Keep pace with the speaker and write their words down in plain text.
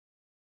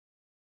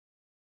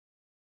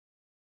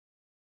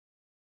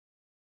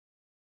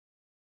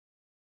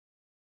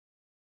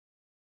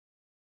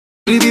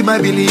Live in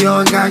my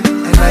billion gang,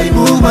 and I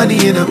move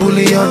money in a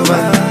bullion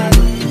van.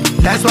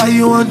 That's why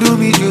you want do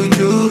me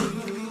juju.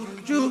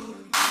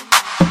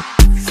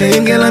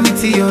 Same girl I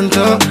meet on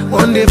top.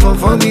 One day for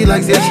me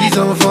like say she's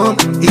on form.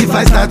 If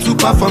I start to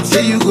perform,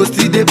 say you go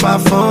still they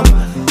perform.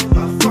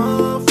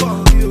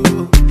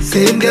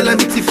 Same girl I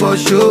meet for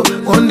show.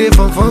 One day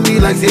for me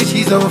like say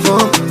she's on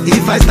form.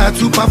 If I start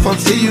to perform,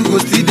 say you go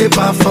still they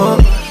perform.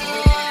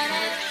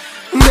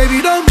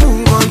 Baby don't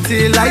move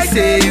until I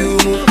say you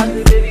move.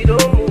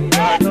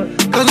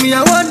 Cause me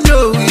I want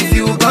know if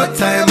you got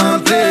time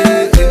and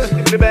play.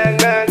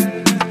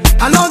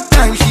 A long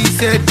time she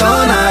said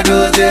don't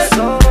do this.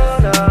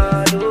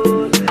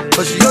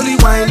 But she only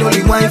wine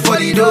for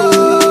the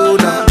dough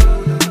now.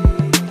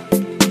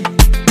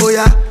 Oh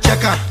yeah,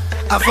 check her,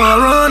 I for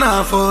run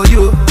her for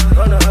you.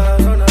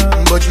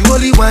 But you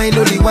only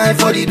wine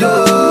for the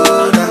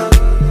dough now.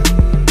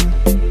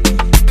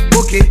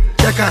 Okay,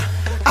 check her,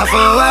 I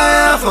for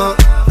wire for.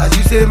 As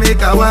you say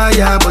make a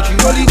wire, but you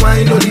only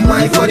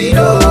wine for the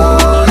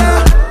dough now.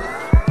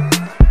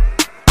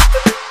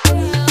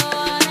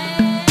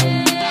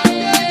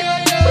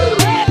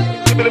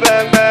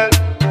 Bang bang.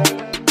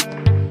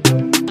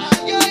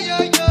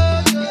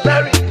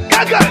 Larry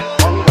Gaga.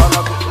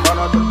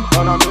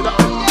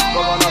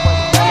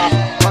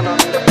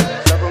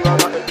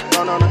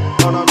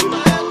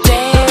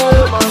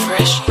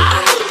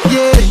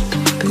 Yeah,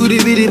 could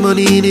it be the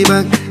money in the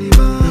bank?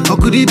 Or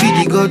could it be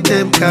the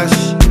goddamn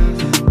cash?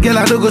 Girl,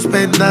 I don't go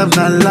spend them,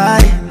 not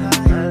lie.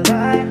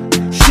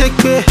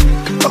 Shake me,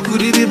 or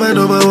could it be my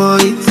number one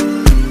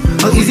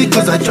hit? Or is it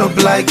cause I chop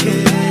like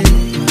it?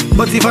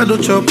 But if I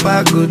don't chop,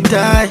 I go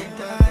die.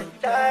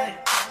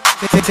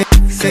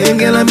 Same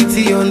girl I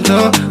meet on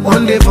top.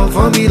 One day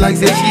for me like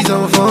say she's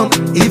on form.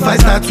 If I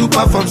start to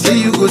perform, say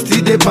you go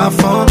still they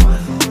perform.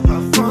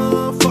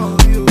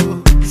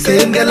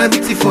 Same girl I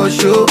meet for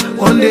show.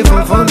 One day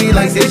for me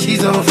like say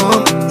she's on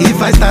form.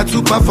 If I start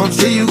to perform,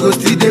 say you go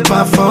still they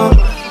perform.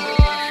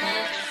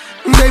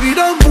 Baby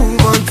don't move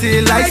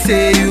until I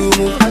say you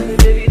move.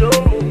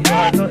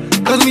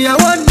 Cause me I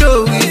want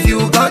know if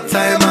you got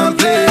time and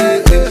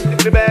play.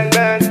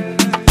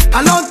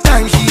 A long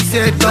time she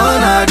said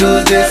don't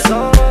do this.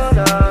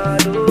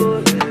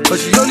 But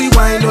she only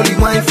wine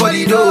for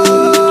the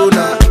dough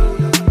now.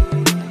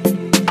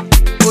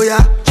 Oh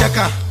yeah, check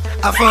her,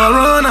 I for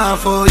run her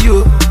for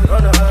you.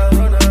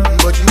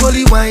 But you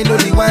only wine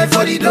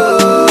for the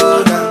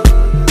dough now.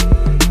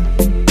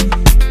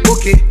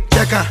 Okay,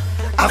 check her,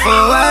 I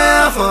for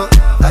wire for.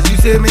 As you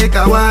say make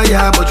a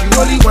wire, but you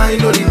only wine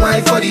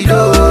for the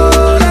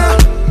dough now.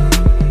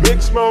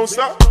 Mix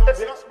monster.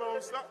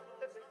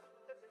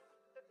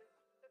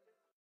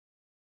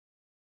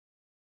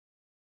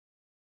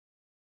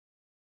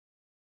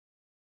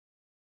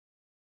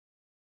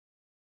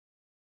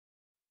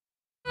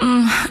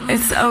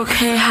 It's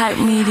okay, Hype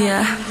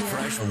Media.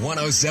 Fresh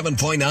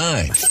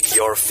 107.9.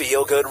 Your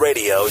feel good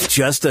radio,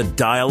 just a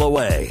dial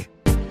away.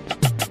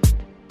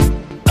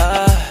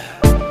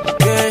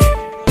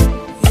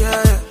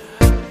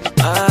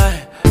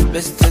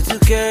 Mr.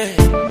 2K.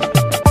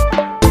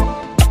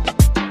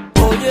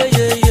 Oh yeah,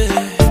 yeah, yeah.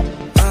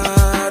 I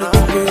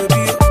don't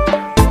baby.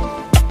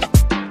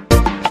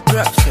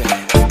 Rap shit.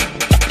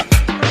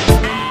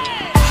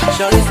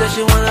 Shawty said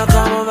she wanna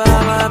come over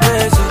my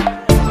place.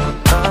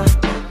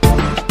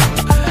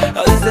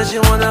 Shawty said she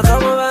wanna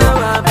come over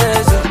my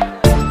place.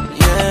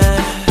 Yeah.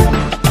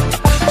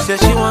 Said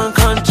she want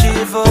country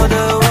for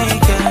the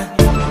weekend.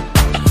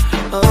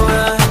 Oh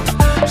yeah.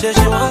 Said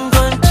she want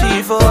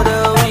country for the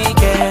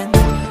weekend.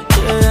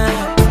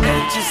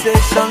 Say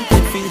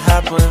something feel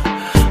happen.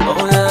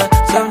 Oh yeah,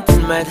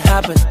 something might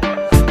happen.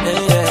 Yeah,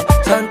 yeah,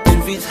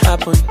 something feel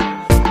happen.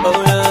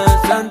 Oh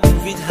yeah, something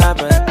feel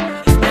happen.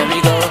 There we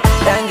go,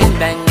 banging,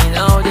 banging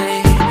all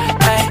day.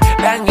 Hey,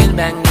 banging,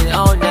 banging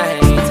all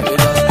night. We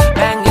go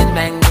banging,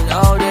 banging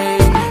all day.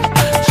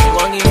 She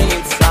won't give me a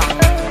song.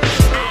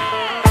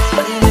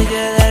 But you make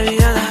it every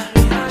other.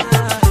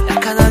 That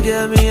cannot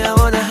give me a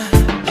wanna.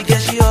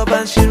 Because she up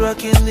and she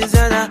rocking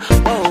designer.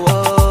 Oh,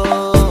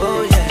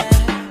 oh, yeah.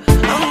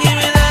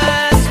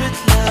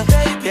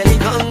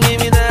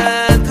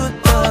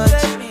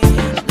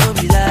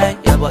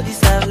 Body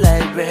sound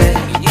like bread.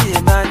 You need a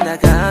man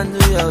that can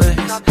handle your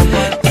waist.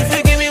 If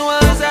you give me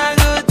once, I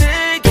go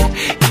take it.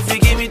 If you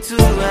give me two,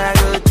 I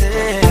go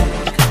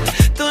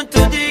take. Don't do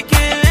the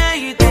way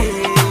you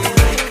take.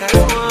 Like I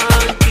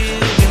want you.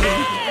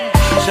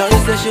 Shawty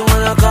said she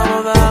wanna come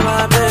over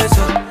my place.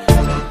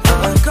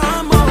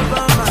 Come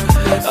over my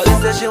place. Shawty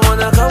said she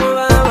wanna come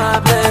over my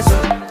place.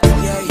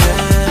 Yeah,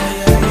 yeah,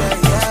 yeah,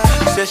 yeah,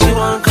 yeah. Said she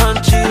want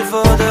country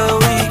for the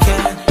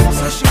weekend.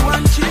 Said she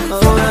want you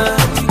for the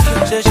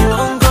weekend. Said she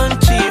want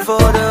for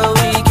the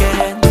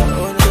weekend.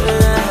 Oh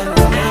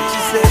yeah. She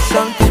said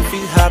something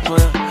feel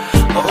happen.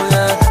 Oh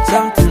yeah,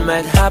 something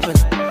might happen.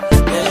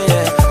 Yeah,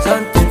 yeah,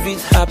 something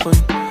feel happen.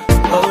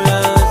 Oh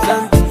yeah,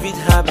 something feel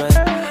happen.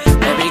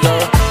 There we go,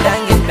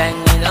 banging,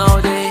 banging all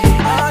day.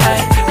 Hey,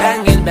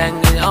 banging,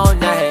 banging all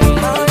night.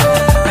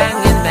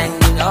 Banging,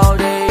 banging all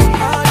day.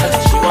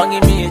 She won't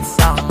give me a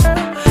song.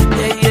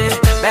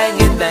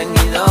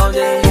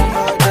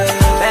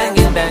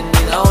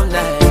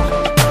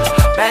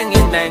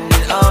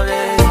 all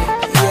day.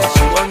 Yeah,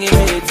 she won't give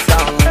me it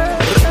song.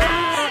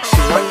 She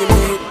won't give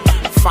me it.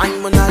 Fine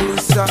Mona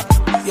Lisa,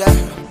 yeah.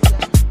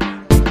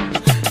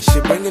 She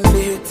bringing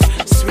the hit.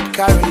 Sweet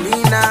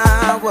Carolina,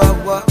 what,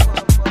 what?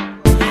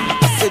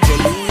 Say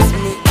Jelly is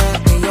me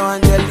and your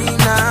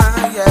Angelina,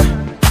 yeah.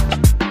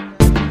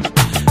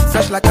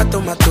 Fresh like a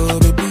tomato,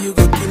 baby, you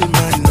go kill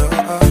my no.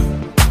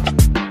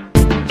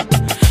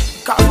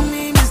 Call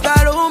me Mr.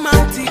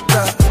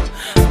 Romantica,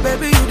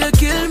 baby, you dey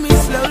kill me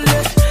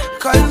slowly.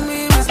 Call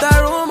me Mr.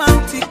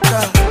 Romantica,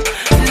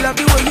 love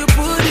the way you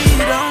put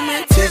it on me.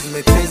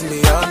 Tease me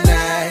all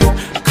night.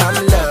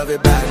 Come love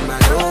it back, my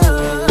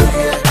own,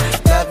 yeah.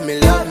 Love me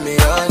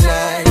all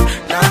night.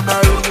 Now my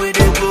room we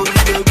dey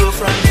go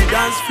from the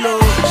dance floor.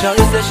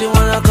 Shawty said she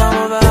wanna come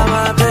over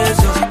my place,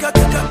 so she got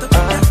to come.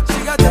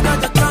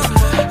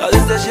 Shawty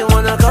said she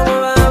wanna come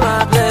over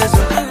my place,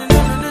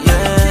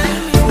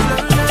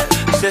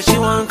 yeah. Said she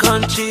want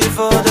country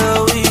for the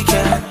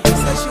weekend.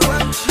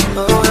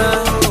 Oh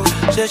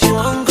yeah. Said she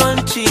want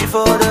country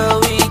for the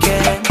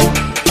weekend.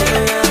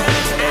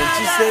 Yeah. And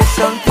she said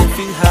something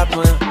will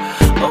happen.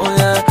 Oh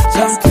yeah.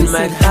 Something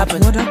might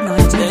happen.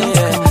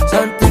 Yeah.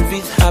 Something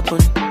will happen.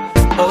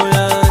 Oh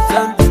yeah.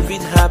 Something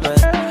will happen.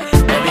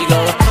 Let me go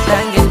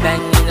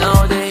banging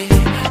all day.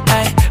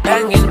 Hey,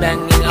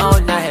 banging all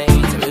night.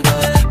 We go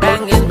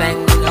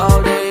banging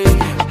all day.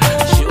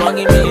 She won't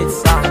give me it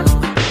song.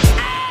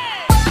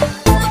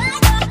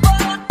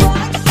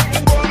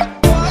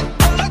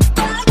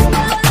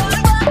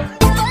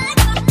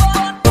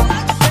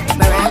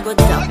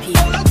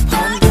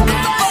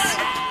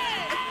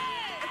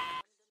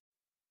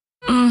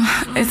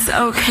 It's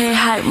okay,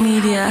 hype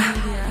media.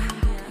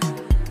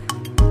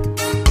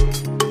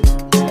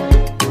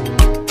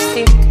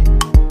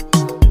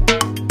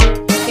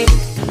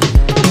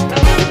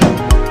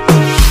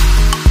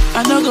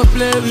 I no go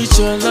play with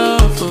your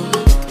love, oh.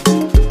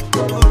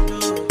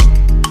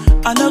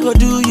 I no go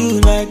do you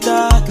like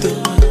that, oh.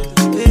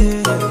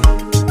 Yeah.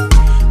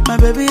 My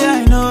baby,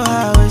 I know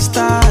how it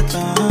start,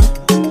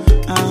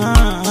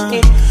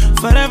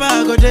 Forever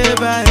I go there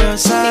by your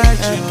side,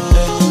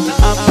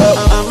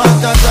 I'm a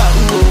tata,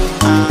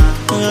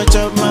 when you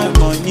chop my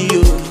money,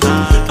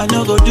 oh. I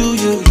no go do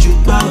you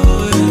juba,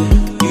 oh.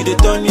 You the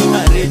turn in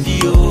my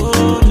radio,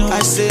 I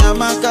say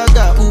I'm a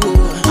gaga,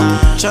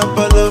 chop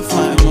all of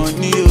my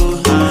money, oh.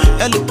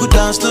 Yeah, look good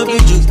dance, no be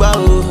juba,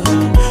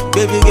 oh.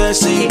 Baby girl,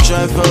 say you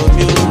try for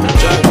me,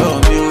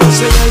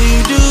 Say that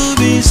you do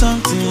me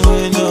something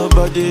when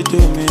nobody do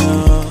me,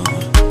 oh.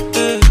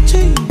 Hey,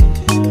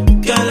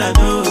 girl, I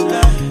know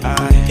lie.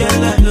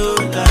 Girl, I know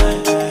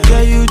lie.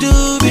 Girl, you do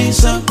me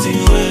something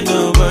when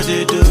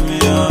nobody do me,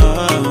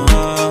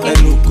 oh. Hey,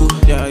 look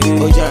good, yeah,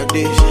 oh, yeah,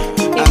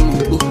 I'm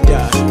good,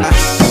 yeah.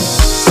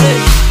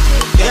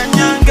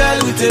 Kenyan girl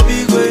with a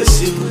big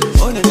waist, you.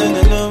 Oh,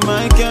 no,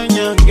 my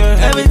Kenyan girl.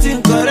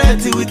 Everything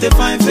correct with a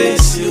fine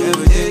face, you.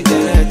 Everything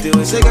correct, you.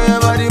 Say, get your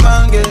body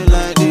banging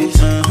like this.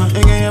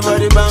 And get your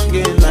body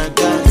banging like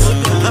that.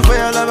 And for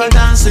your lover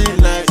dancing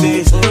like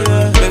this.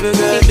 Baby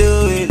girl,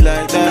 do it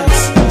like that.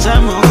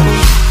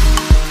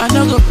 I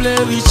no go play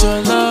with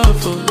your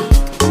love, oh.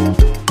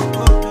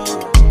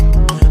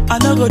 I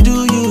no go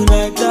do you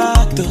like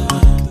that, oh.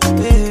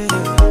 Yeah.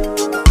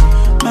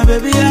 My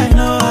baby, I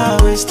know how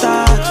we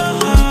start,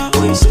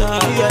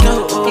 yeah,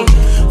 no, oh.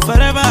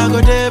 Forever I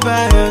go there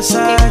by your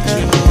side,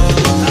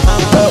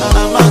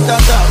 I'm a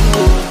tata,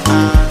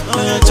 oh.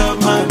 When you chop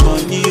my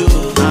money,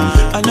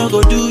 oh. I no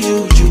go do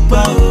you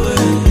juba, oh.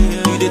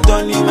 You the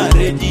turn in my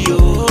radio,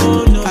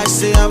 I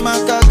say I'm a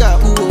gaga,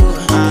 oh.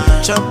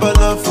 Chop all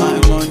of my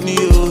money,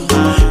 oh.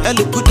 Yeah,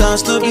 look good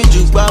dance, no be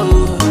juba,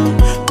 oh.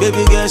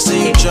 Baby girl,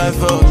 say you try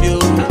for me,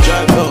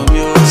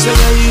 Say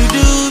that you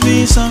do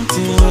me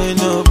something when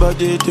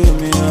nobody do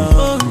me,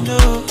 oh no,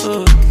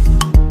 oh.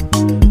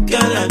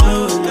 Girl, I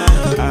know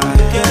lie.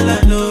 Girl,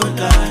 I know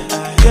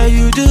lie. Girl,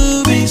 you do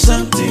me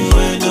something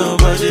when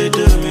nobody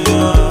do me,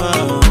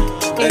 oh.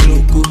 Hey,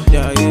 look good,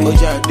 yeah, oh,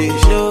 yeah,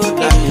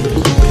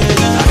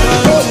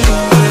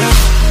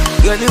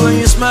 girl, when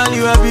you smile,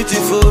 you are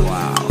beautiful.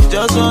 Wow.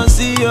 Just wanna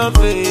see your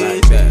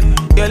face.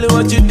 Girl,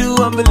 what you do,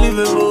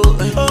 unbelievable.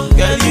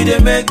 Girl, you they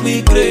make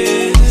me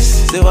crazy.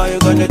 Say, why you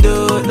gonna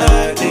do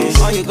like this?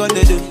 Why you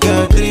gonna do?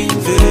 Girl, drink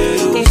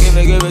Veru. Give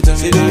it to me.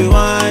 Say, do you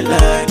want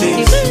like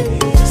this?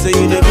 Say,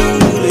 you the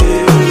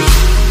bully.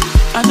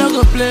 I no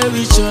go play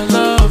with your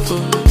love,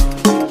 oh.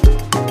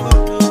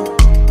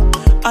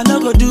 I no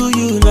go do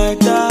you like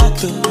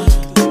that, oh.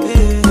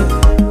 Yeah.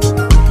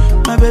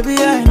 My baby,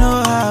 I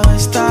know how it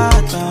start,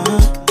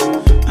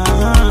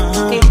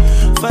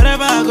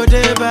 Forever I go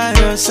there by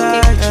your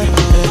side,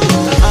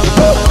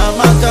 I'm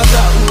a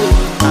tata,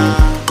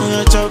 oh. When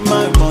you chop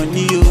my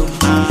money,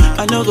 oh.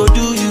 I no go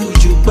do you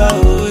juba,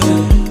 oh.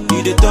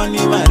 You the turn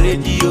in my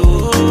radio,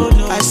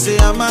 I say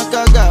I'm a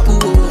gaga,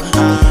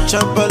 oh.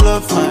 Chop all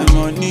of my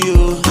money,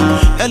 oh.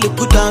 Yeah, look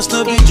good dance,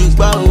 no be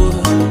juba, oh.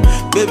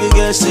 Baby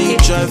girl, say you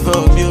try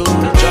for me,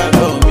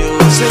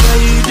 Say that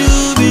you do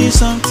me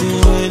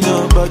something when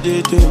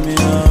nobody do me,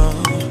 oh.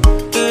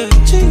 Hey,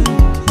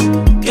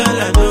 girl,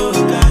 I know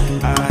lie.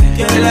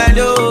 Girl, I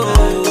know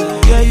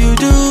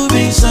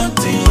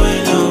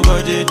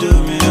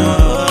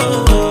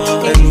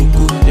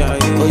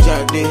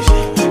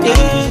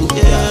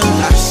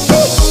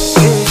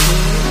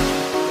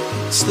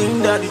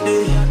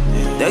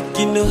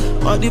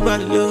the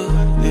body low,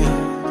 yeah.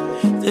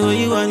 Say where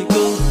you wanna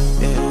go,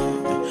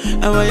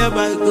 yeah. And where your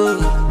body go,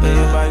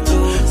 yeah.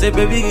 Say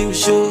baby give me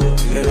show,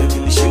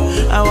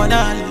 yeah. I wanna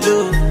have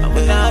you,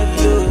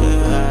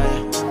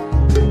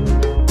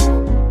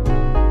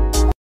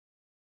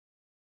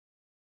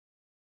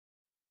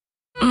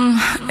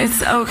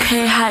 It's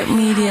okay, hype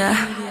media.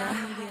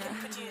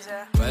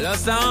 Well, a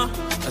sound.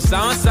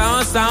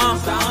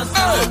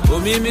 Oh,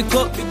 me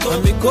go.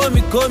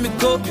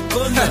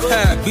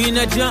 Be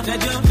na jump.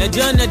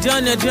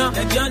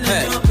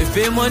 If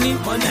it money.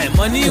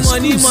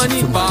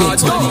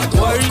 Bad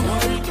worry.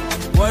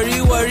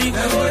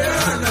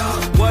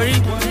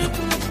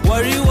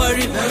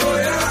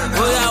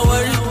 Oh yeah,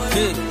 worry.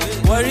 Hey,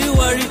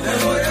 worry.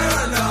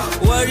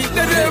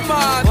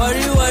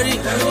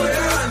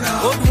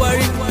 Old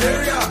worry.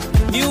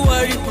 New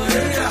worry.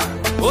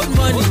 Old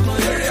money.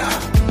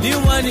 New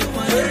money,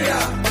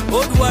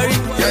 old worry.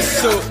 Yes,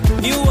 so.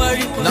 New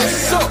worry, not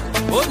so.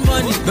 Old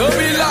money, no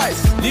be lies.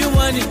 New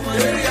money.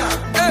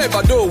 Hey,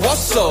 Bado,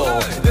 what's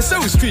up? They say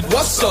we street,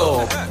 what's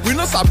up? We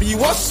not sabi,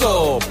 what's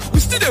up? We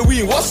still the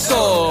win, what's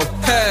up?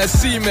 Hey,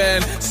 see,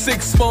 man,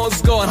 6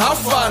 months gone, how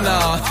far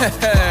now?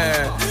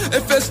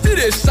 If I still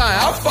they shine,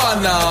 how far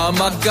now,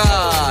 my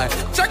guy?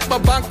 Check my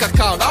bank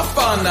account, how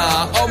far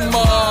now?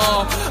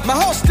 My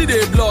house still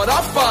they blood,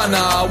 how far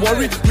now?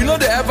 Worry, we know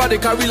they ever they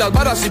carry like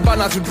bad as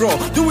banner to draw.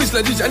 Do it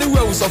like this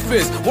anywhere we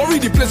surface. Worry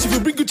the place, if you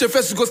bring Gucci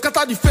face, you go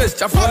scatter the face.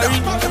 Worry.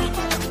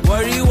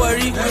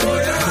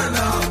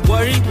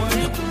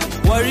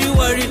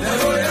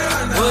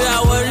 Oh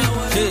yeah, worry.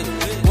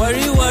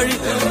 Hey, worry.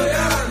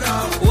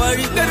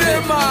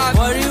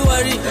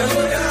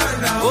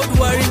 Old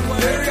worry.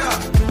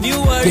 New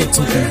worry.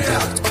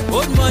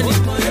 Old money.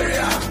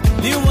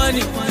 New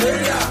money.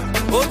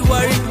 Old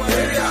worry.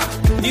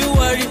 New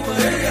worry.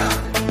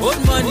 Old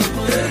money.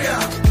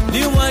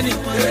 New money.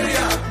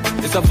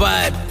 It's a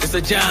vibe, it's a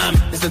jam,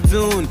 it's a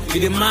tune,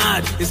 it's a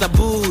mad, it's a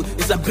boo,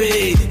 it's a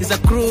bait, it's a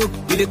crew,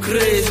 it's a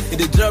craze,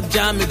 it's a drop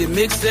jam, it's a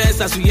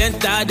mixes. As we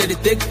enter, they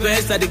take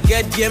first, I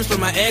get DMs from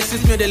my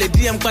exes, me they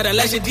DM quite a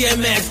like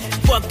DMX.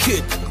 Fuck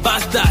it,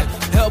 bastard,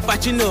 help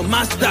Pacino,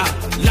 master,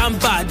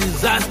 Lamba,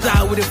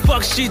 disaster, with the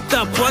fuck shit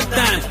up one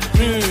time.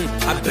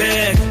 I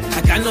beg,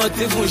 I cannot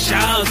even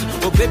shout.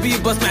 Oh baby,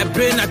 bust my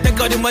brain, I take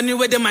all the money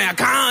within my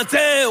account.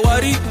 Hey,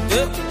 worry.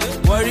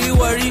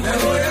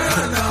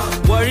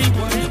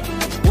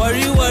 Oh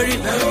yeah,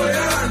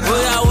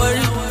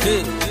 worry.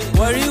 Hey,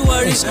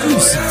 worry.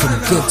 Exclusive from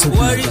Ghetto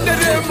Worry.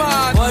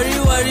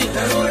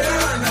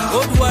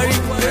 Old worry.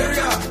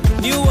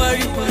 New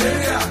worry.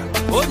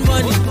 Old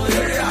money.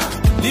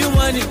 New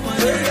money.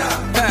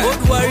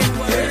 Old worry.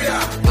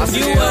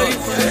 New worry.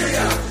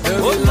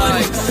 Old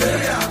money.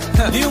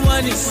 New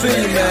money. See,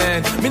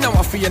 man, me now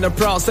I feel in the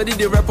proud. Steady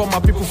they rap on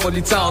my people for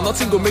the town.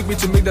 Nothing go make me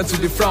to make them to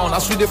the frown.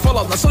 As we they fall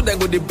out, now so then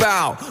go they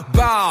bow.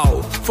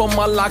 From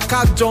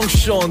Malacca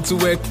Junction to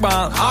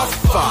Ekpan.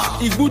 Alpha,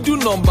 Igudu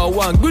number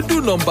 1,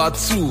 Gudu number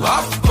 2.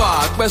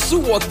 Alpha, Besu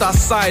Water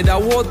Side, I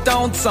walk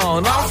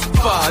downtown.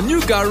 Alpha, New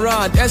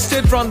Garage,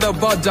 Estate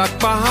Roundabout,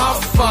 Jackpa.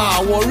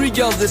 Alpha, Worry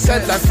girls they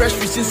said like fresh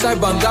fish inside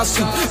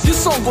Bangasu. This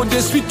song go they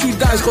sweet you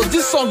guys, cause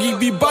this song it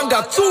be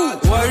banger too.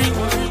 Worry.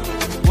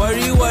 Oh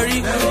yeah,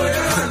 worry.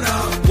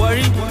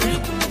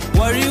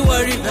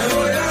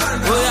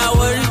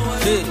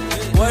 Hey,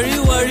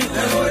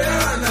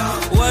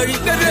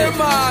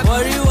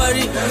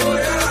 worry.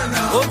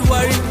 Old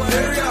worry.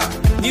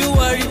 New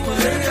worry.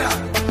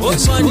 Old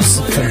money.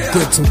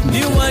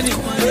 New money.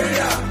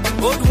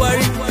 Old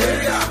worry.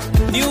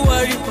 New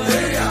worry.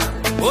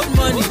 Old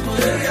money.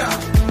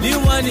 New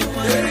money.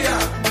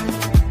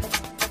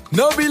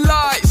 No be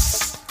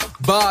lies,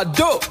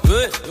 Bado.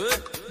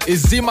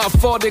 Is it my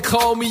fault they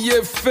call me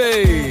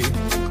Yefe?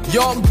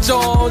 Young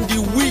John,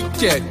 the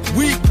wicked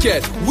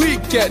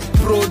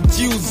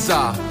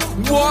producer.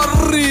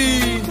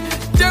 Worry,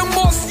 they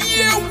must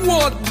hear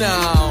word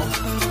now.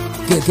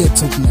 Get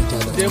talking about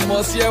that. They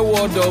must hear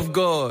word of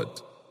God.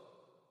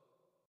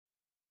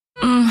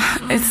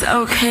 It's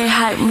okay,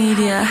 hype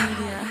media.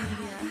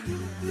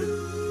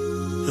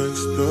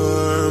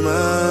 Explore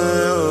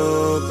my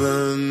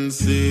open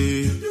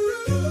sea.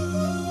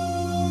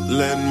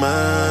 Let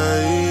my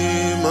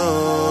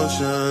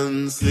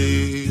emotions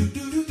sleep.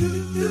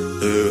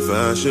 If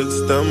I should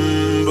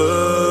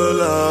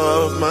stumble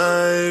off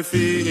my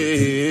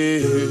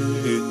feet,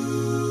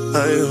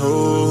 I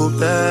hope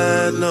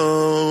that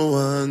no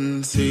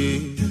one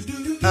sees.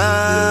 I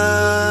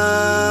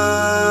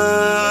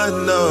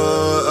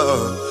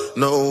know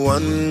no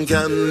one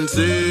can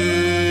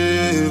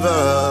save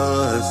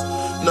us,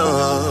 no.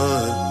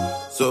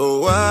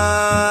 So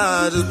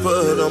I just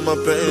put all my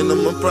pain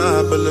and my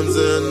problems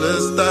in a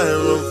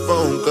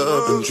styrofoam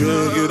cup and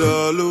drink it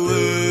all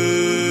away.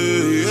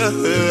 Yeah.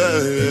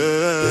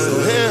 So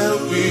here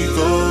we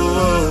go,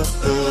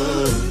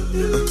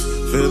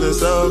 feeling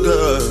so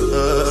good.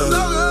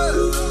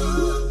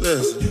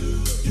 Listen,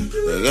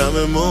 they got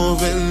me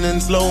moving in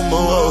slow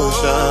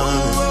motion.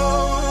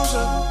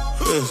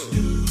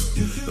 Listen,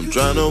 I'm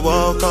trying to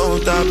walk on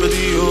top of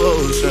the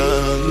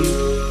ocean.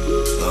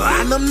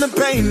 I numb the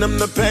pain, I'm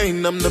the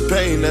pain, I'm the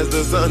pain as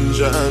the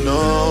sunshine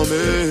on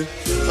me,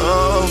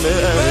 on me.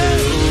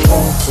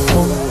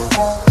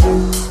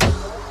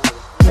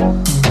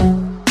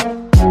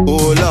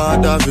 Oh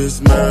Lord of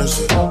His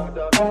mercy.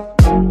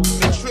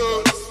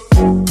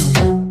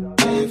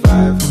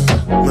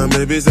 My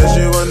baby says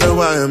she wonder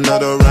why I'm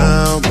not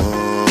around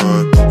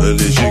more. At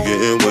least she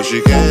getting what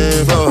she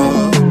came for.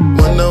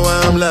 Wonder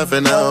why I'm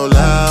laughing out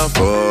loud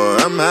for.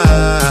 I'm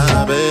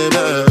high, baby.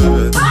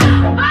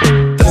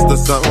 That's the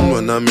something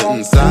when I'm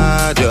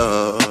inside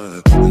you.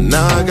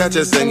 Now I got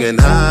you singing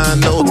high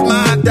notes.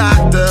 My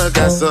doctor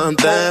got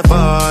something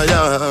for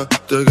you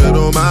to get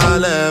on my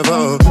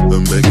level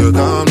and make you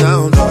calm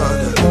down,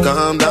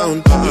 calm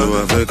down. You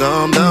have to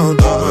calm down,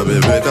 my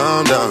baby,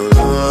 calm down,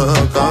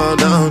 calm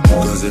down.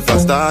 Cause if I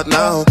start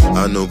now,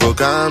 I know go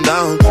calm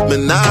down. Me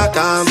not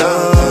calm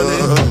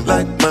down.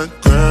 Like my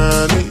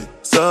granny,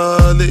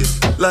 solid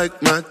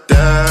like my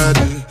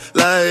daddy.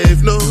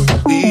 Life no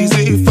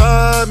easy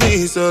for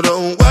me, so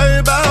don't worry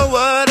about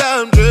what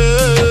I'm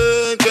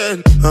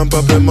drinking. I'm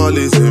popping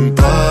mollies in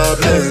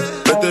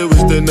public, but they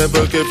wish they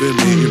never giving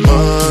me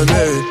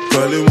money.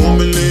 Probably won't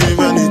believe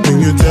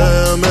anything you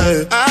tell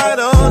me. I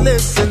don't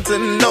listen to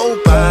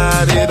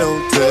nobody,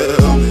 don't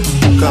tell me.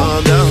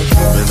 Calm down,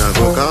 then I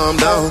go calm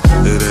down.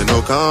 It ain't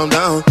no calm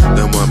down,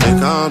 then want me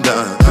calm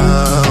down.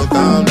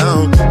 Calm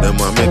down, then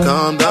want me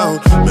calm down.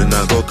 Then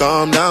I go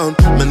calm down,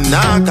 me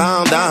not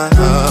calm down.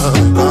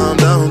 Calm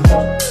down.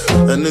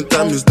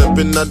 Anytime you step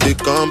in at the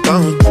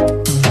compound,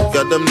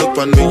 got them look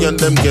on me and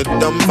them get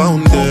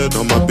dumbfounded.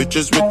 All my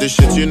bitches with the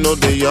shit, you know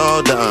they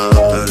all down.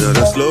 I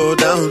gotta slow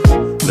down,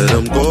 let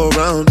them go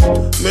round.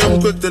 Me, I'm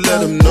quick to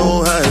let them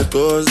know how it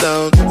goes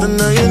down. And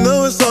now you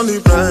know it's only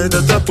right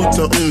that I put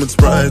something with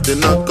Sprite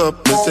in a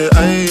cup and say,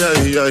 aye,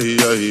 aye, aye,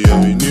 aye,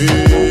 aye,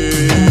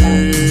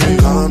 aye.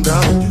 Calm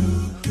down,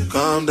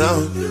 calm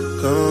down,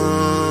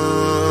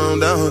 calm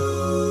down.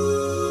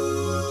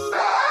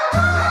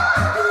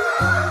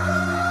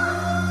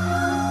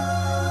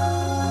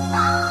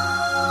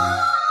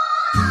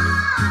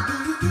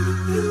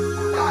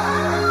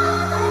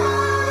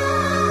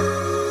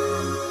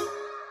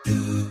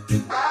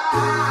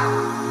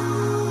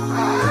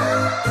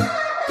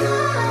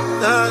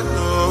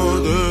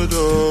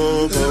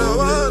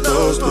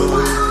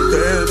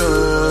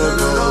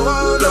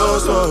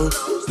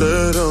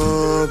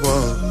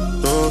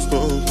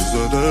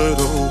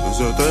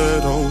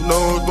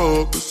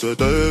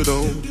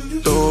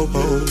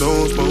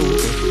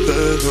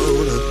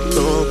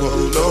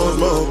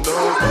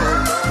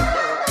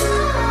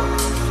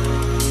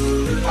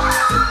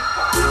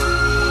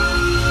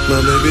 My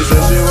baby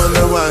says she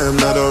wonder why I'm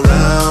not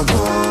around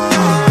more.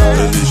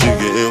 At least she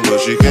getting what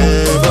she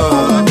came for.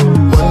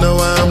 Wonder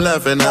why I'm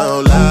laughing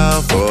out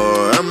loud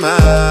for. I'm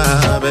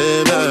high,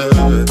 baby.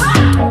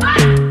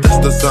 That's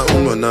the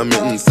something when I'm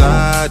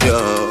inside you.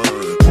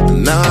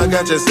 Now I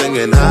got you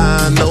singing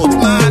high notes.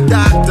 My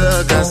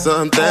doctor got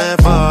something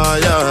for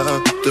you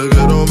to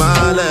get on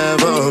my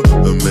level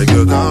and make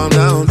you calm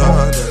down,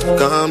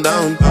 calm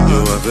down.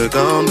 You have to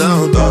calm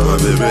down, my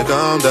baby,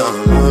 calm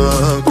down,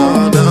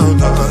 calm down.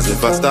 Cause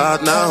if I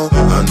start now,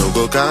 I know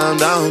go calm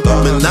down,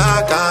 me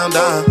not calm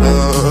down.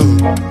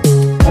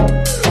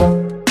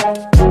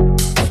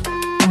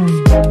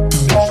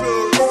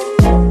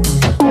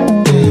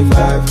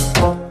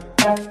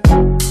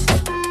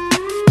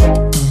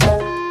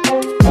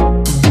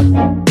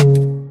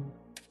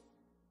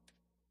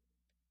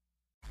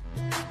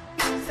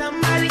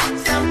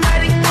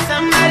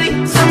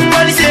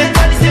 Somebody say,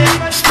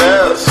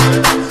 Stairs,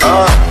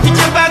 put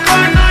your back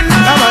on,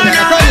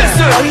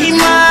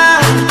 Ohima,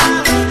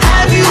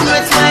 have you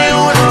met my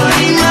own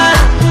Ohima?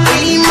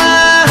 Ohima,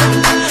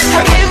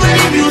 I gave her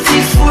the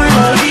beautiful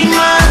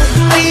Ohima.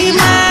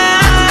 Ohima,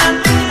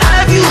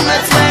 have you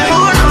met my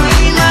own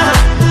Ohima?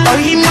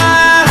 Ohima,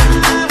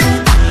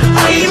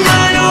 Ohima,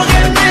 don't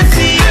get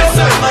messy.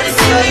 Somebody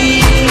say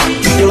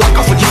Ohima. You walk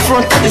off for the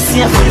front and the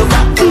scene for your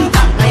back.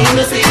 And you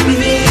know say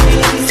everything.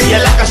 See you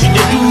like I should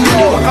do.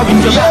 You walk off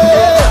with your back.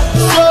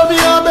 Show me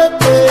your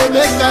baby,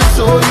 make us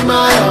show you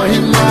my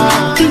Ohima.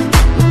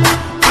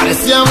 I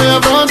see I'm your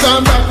front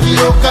and back,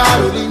 you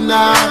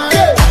Carolina.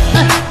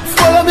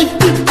 Follow me,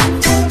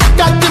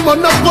 got the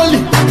monopoly.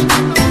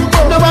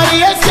 Nobody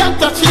else can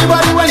touch your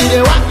body when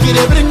they walk you.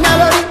 They bring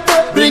melody,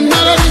 bring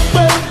melody.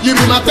 You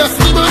be my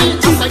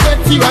testimony. As I get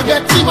you, I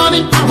get the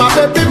money. My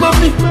baby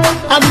mommy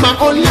and my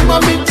only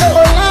mommy. Oh,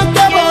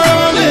 come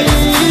on.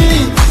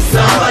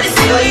 Somebody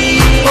say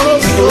oh,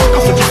 you walk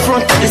off with the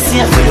front and the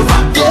scene for your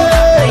back.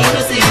 And you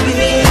know say you be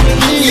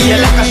see you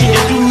like I should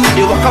do.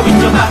 You walk off with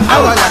your back.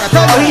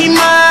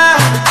 Ohima,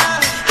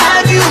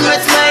 have you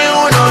met my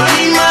own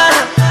Ohima?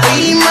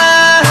 Ohima,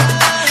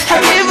 I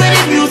gave her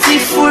the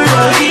beautiful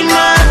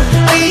Ohima.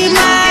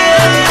 Ohima,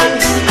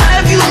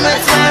 have you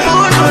met my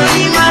own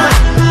Ohima?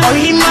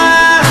 Ohima,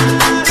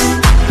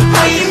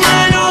 Ohima,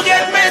 don't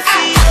get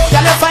messy.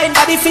 Girl, you find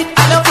body fit, I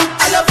love it,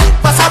 I love it.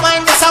 Pass a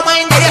wine,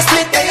 there you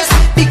split, there you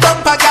split. Pick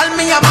up a girl,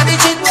 me a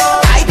manage it.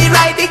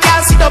 Ride the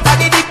car, sit up on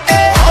the dick.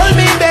 Hold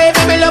me, baby,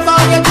 me love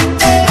how you dick.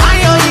 My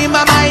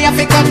Ohima, my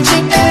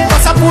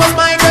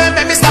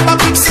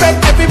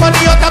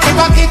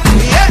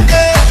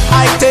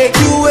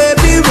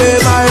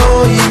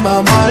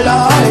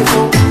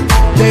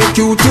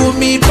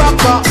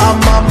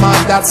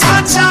that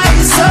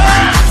franchise.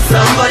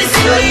 Somebody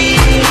say you're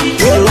easy.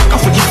 You walk up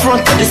for the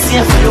front of the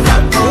scene for your back.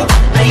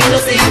 And you know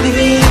say you be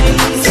me.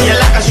 See you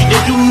like I should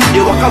do,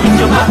 they walk up with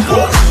your back.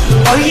 Oh,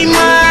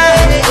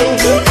 man,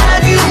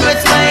 have you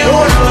met my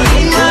own? Oh,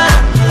 man,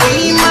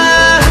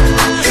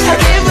 I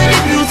gave her the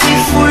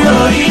beautiful.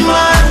 Oh,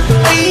 man,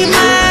 have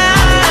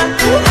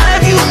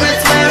you met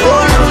my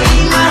own?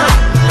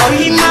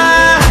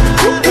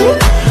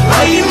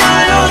 Oh,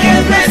 man, don't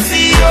get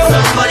messy.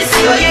 Somebody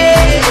say, oh,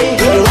 yeah.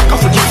 You walk up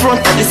for the front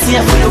and they see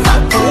her for your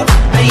back.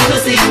 And you know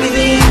say you be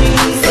me.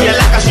 See you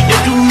like I should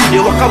do, they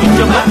walk up with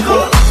your back.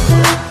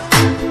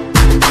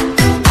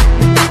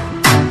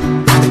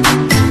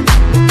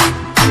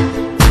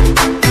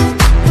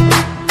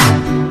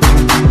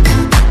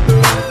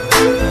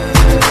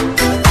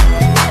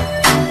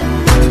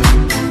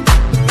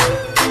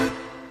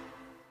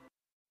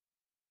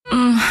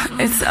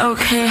 It's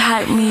okay,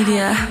 hype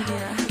media.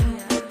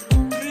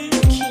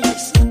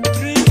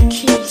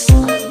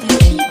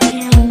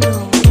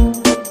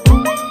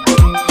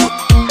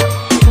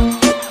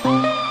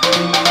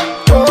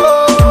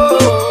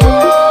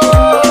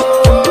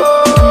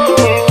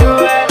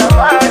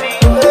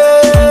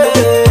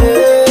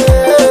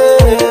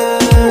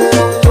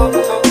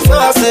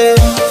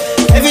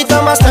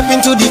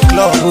 Into the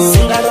club,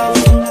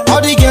 all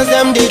the girls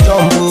them they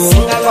jump,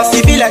 cause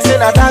it be like say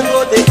na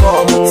tango they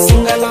come.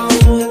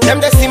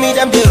 Them they see me,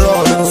 them they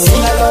run.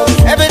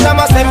 Every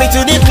time I step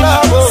into the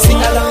club,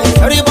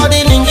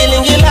 everybody lingy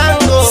lingy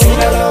lango.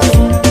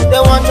 They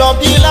want drop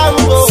the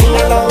Lambo.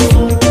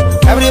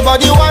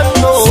 Everybody want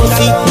to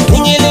see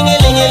lingy lingy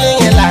lingy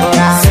lingy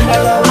langa.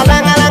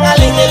 Alanga langa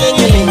lingy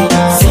lingy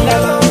linga.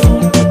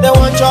 They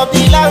want drop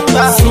the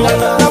Lamba.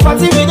 The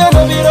party we don't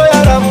know be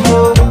Royal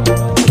Rambo.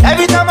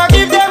 Every time I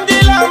give them the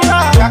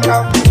lamba,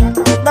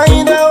 now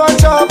you know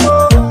what's up.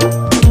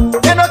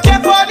 They don't care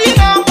for the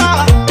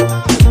number.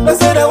 They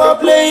say they won't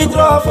play it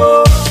rough.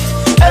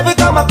 Every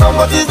time I come,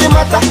 what is the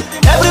matter?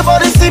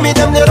 Everybody see me,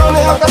 them they run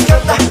out of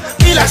scatter.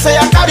 Feel like say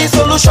I carry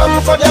solution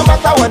for them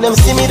matter. When them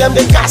see me, them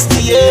they cast the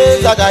air.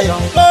 Gaga yo,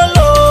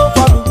 lolo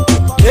for me.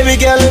 Baby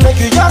girl,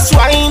 make you just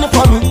whine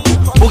for me.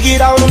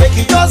 Boogie down, make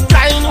you just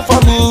grind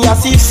for me.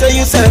 As if say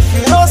you self,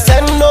 you don't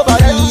send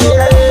nobody.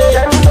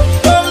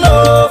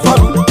 Lolo for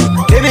me.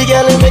 Baby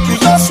girl, make you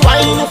just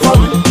whine for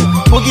me.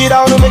 Boogie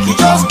down, make you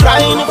just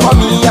grind for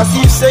me. As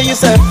if say you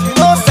self, you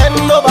don't send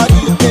nobody.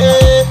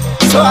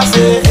 So I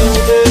say,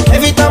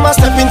 every time I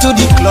step into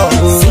the club,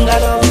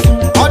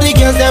 all the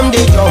girls them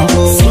they jump.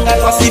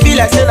 Cause it be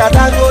like say na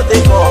tango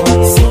they come.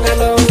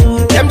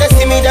 Them they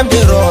see me, them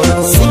they run.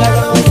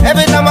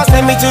 Every time I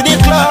step into the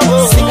club,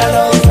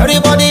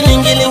 everybody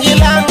lingy lingy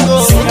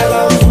lango.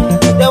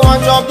 They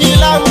want drop the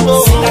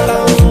Lambo.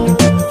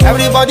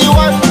 Everybody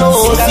want to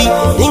see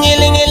lingy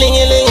lingy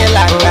lingy lingy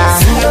langa.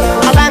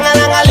 Alanga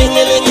langa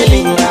lingy lingy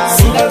linga.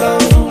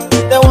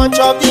 They want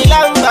drop the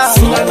Lamba.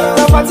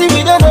 The party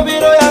we don't know be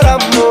Royal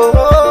Rambo.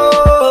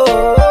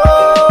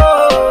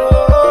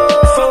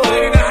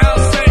 Somebody in the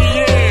house say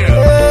yeah.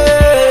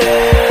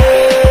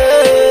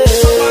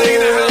 Somebody in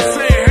the house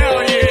say hell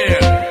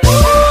yeah.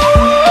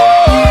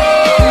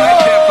 Like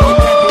that for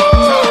the people up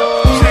top.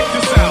 Check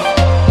this out.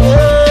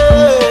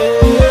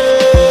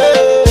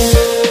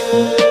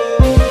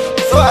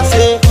 So I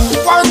say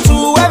 1,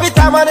 2 every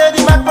time I need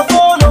the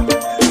microphone.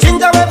 Change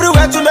them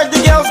everywhere to make the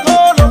girls go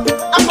low.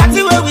 A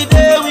party where we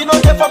day, we know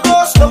they for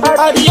ghost.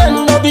 At the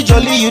end of the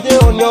jolly, you day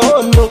on your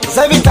own. No. Cause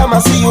every time I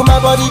see you, my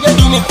body they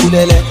do me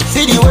kulele.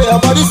 See the way your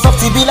body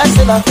soft, it be like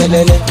say na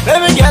felele.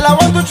 Baby girl, I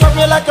want to chop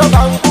you like a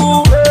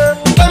bamboo.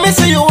 Let me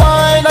see you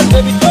whine and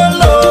baby go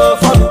low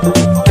for me.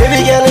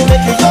 Baby girl,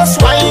 make you just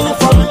whine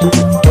for me.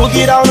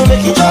 Boogie down,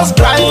 make you just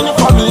grind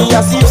for me.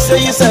 As if say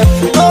you said,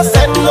 you don't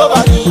send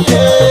nobody.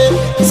 Yeah.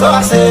 So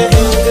I say,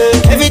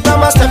 every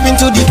time I step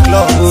into the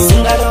club,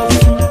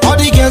 all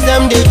the girls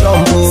them they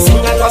jump.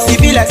 Cause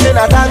it be like say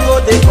na tango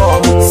they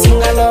come.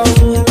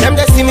 Them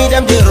they see me,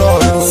 them they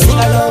run.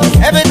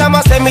 Every time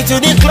I step into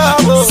the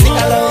club,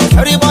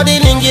 everybody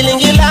lingy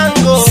lingy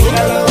lango.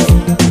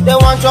 They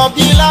want drop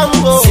the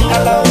Lambo.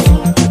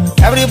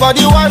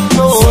 Everybody want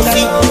to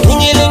see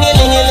lingy lingy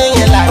lingy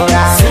lingy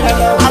langa.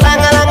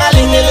 Alanga langa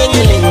lingy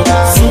lingy linga.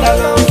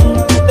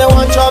 They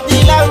want drop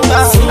the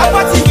Lamba. A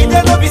party we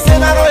don't know be say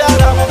na Royal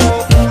Rambo.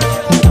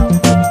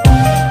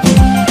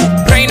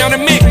 Brain on the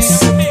mix.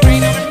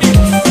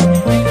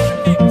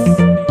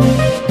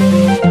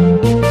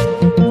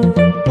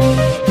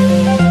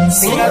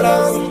 Sing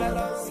along.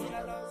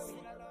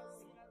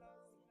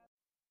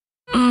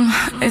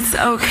 It's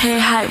okay,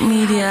 hype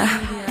media.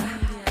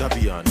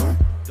 Dabiano,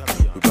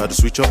 we gotta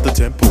switch up the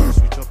tempo.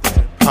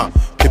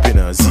 Pippin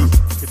a Z,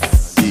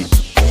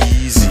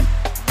 easy.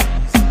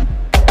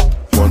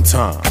 One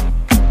time.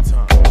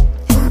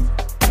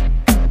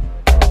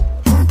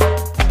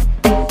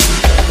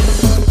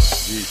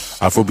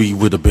 Afrobeat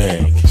with a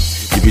bang.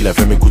 You be like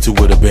Femi Kuti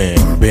with a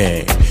bang,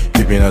 bang.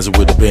 Pippin as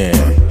with a bang.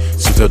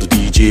 So tell the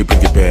DJ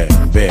bring it back.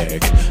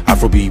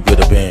 Afrobeat with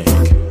a bang.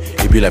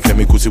 You be like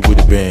Femi Kuti with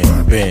a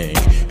bang, bang.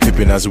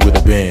 Pippin as with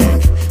a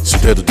bang. So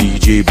tell the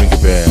DJ bring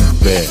it back.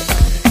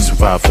 So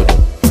Survive for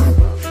them.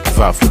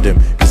 Survive for them.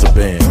 It's a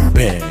bang,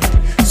 bang.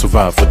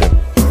 Survive for them.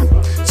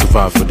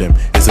 Survive for them.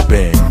 It's a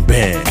bang,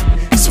 bang.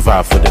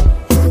 Survive for them.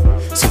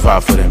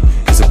 Survive for them.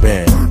 It's a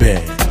bang,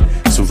 bang.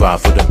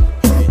 Survive for them.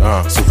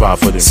 Survive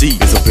for them. See,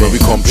 it's a bang, when we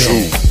come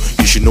true,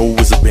 you should know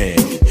it's a bang.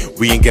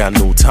 We ain't got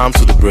no time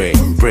to the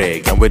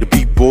brag. And where the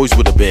big boys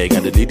with the bag,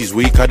 and the ladies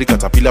we carry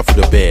caterpillar for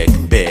the bag.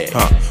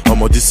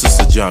 This is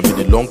a jam. Been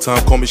a long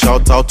time coming.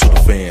 Shout out to the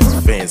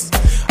fans.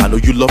 I know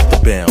you love the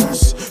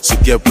bounce, so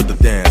get with the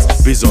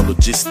dance. Based on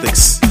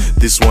logistics,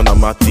 this one I'm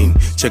my thing.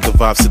 Check the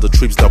vibes, see the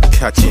trips that we're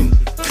catching.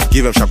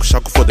 Give them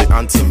shaku for the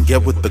anthem.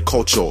 Get with the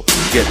culture,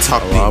 get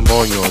tapping. I'm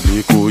on your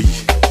lekoi.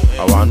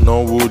 I want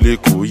no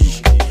lekoi.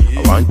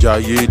 I want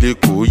jaye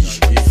lekoi.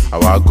 I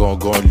want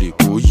gongon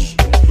lekoi.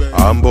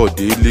 I'm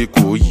body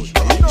lekoi.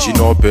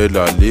 Chino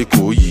bella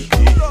lekoi.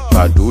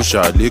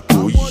 Badosha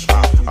lekoi.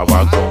 I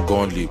want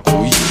gongon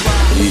lekoi.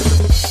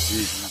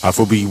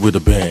 Afrobeat with a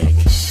bang.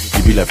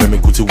 You be like Femi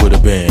Kuti with a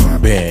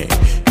bang, bang.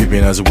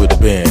 Pippin as with a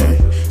bang.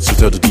 So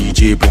tell the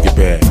DJ bring it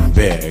back.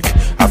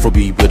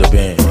 Afrobeat with a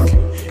bang.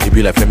 You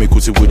be like Femi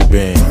Kuti with a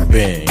bang,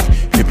 bang.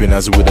 Pippin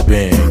as with a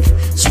bang.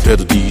 So tell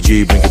the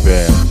DJ bring it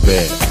back.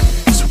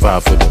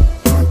 Survive for them.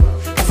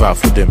 Survive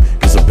for them.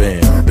 It's a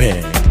bang,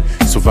 bang.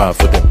 Survive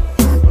for them.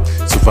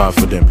 Survive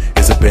for them.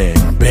 It's a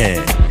bang,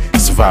 bang.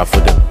 Survive for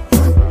them.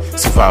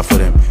 Survive for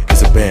them.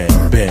 It's a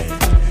bang, bang.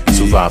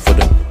 Survive for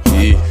them.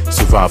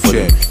 Survive for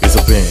them, it's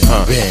a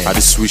bang. I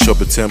just switch up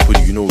the tempo,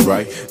 you know,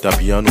 right? That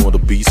piano on the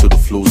beat, so the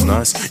flow's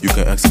nice. You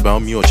can ask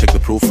about me or check the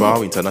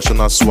profile.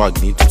 International swag,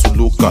 need to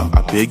look up.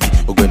 I beg you,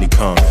 or when it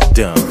calm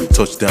down,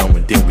 touchdown,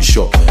 and then we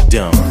shut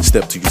down.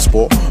 Step to your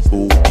spot,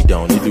 hold it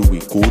down, little we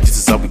go. This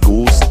is how it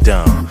goes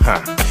down.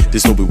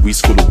 This no be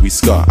whisker or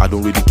whisker. I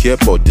don't really care,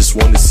 but this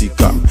one is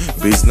seeker.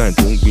 Baseline,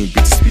 don't win,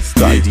 big speed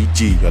guy.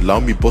 DJ, allow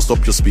me bust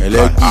up your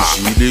speaker.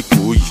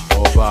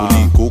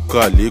 Fully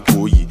coca,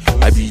 lekoyi.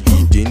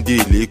 IBD, dende,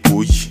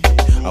 lekoyi.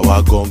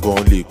 Awa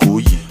gongon,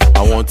 lekoyi.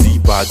 I want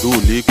Ibado,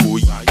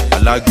 lekoyi.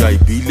 Alaga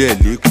ibile,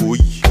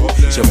 lekoyi.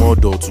 Shemo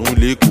dotun,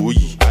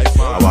 lekoyi.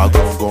 Awa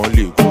gongon,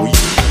 lekoyi.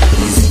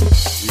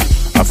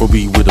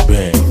 Afrobeat with a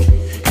bang.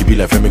 You be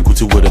like Femi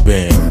Kuti with a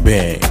bang,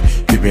 bang.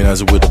 Pippin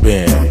as with a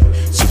bang.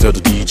 So tell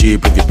the DJ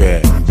bring it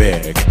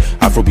back.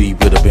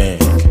 Afrobeat with a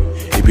bang.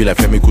 You be like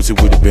Femi Kuti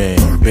with a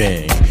bang,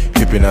 bang.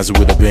 Pippin as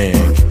with a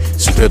bang.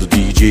 So tell the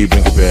DJ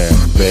bring it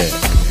back.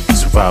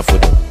 Survive for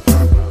them.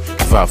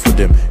 Survive for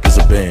them. It's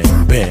a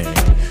bang, bang.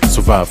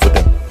 Survive for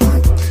them.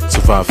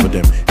 Survive for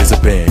them. It's a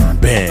bang,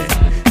 bang.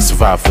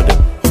 Survive for them.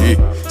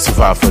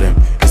 Survive for them.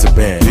 It's a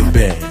bang,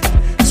 bang.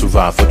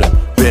 Survive for them.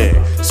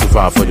 Bang.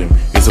 Survive for them.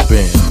 It's a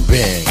bang,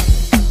 bang.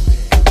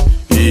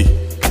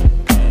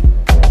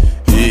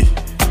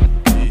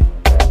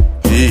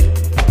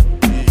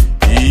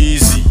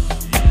 Easy.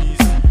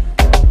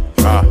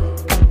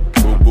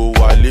 Gbogbo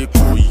wa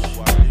l'Èkó yìí.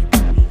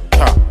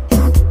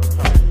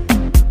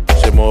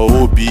 Ṣé mo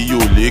Obi yo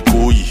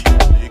l'Èkó yìí?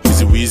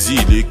 Wizzy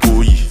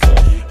l'Èkó yìí.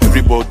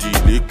 Everybody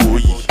l'Èkó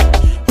yìí.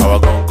 Àwa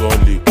gangan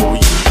l'Èkó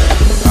yìí.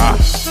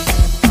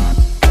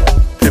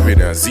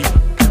 Pippin and Z.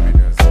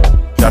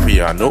 That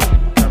piano.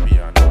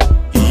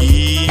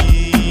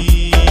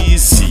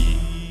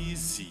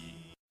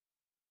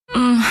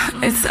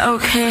 It's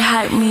okay,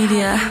 hype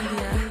media.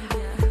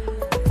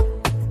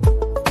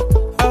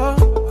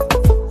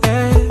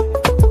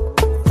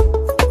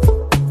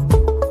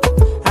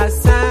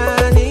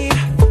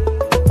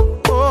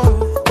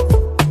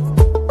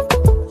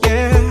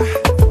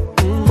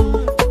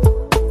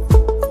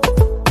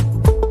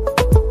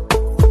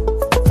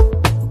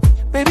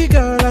 Baby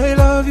girl, I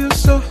love you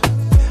so.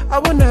 I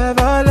will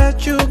never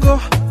let you go.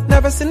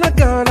 Never seen a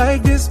girl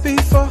like this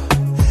before.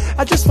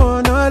 I just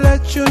wanna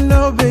let you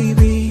know,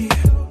 baby,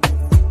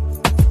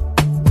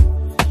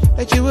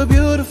 that you were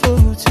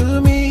beautiful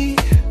to me.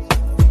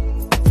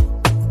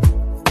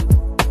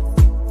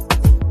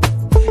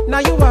 Now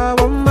you are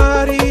one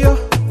Mario.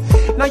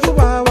 Now you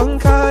are one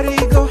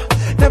Carigo.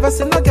 Never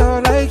seen a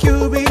girl like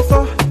you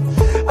before.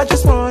 I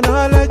just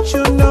wanna let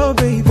you know,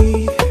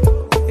 baby,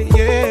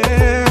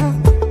 yeah,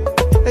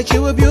 that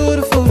you were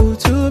beautiful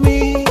to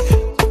me.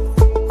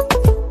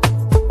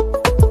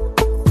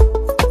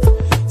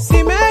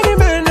 See, many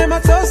men, them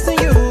are toasting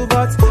you,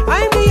 but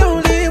I'm the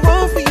only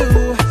one for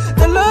you.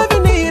 The love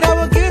you need, I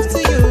will give to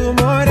you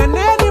more than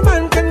any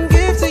man can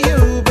give to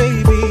you,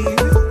 baby.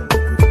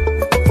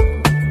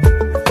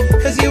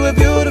 'Cause you were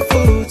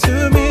beautiful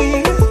to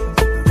me.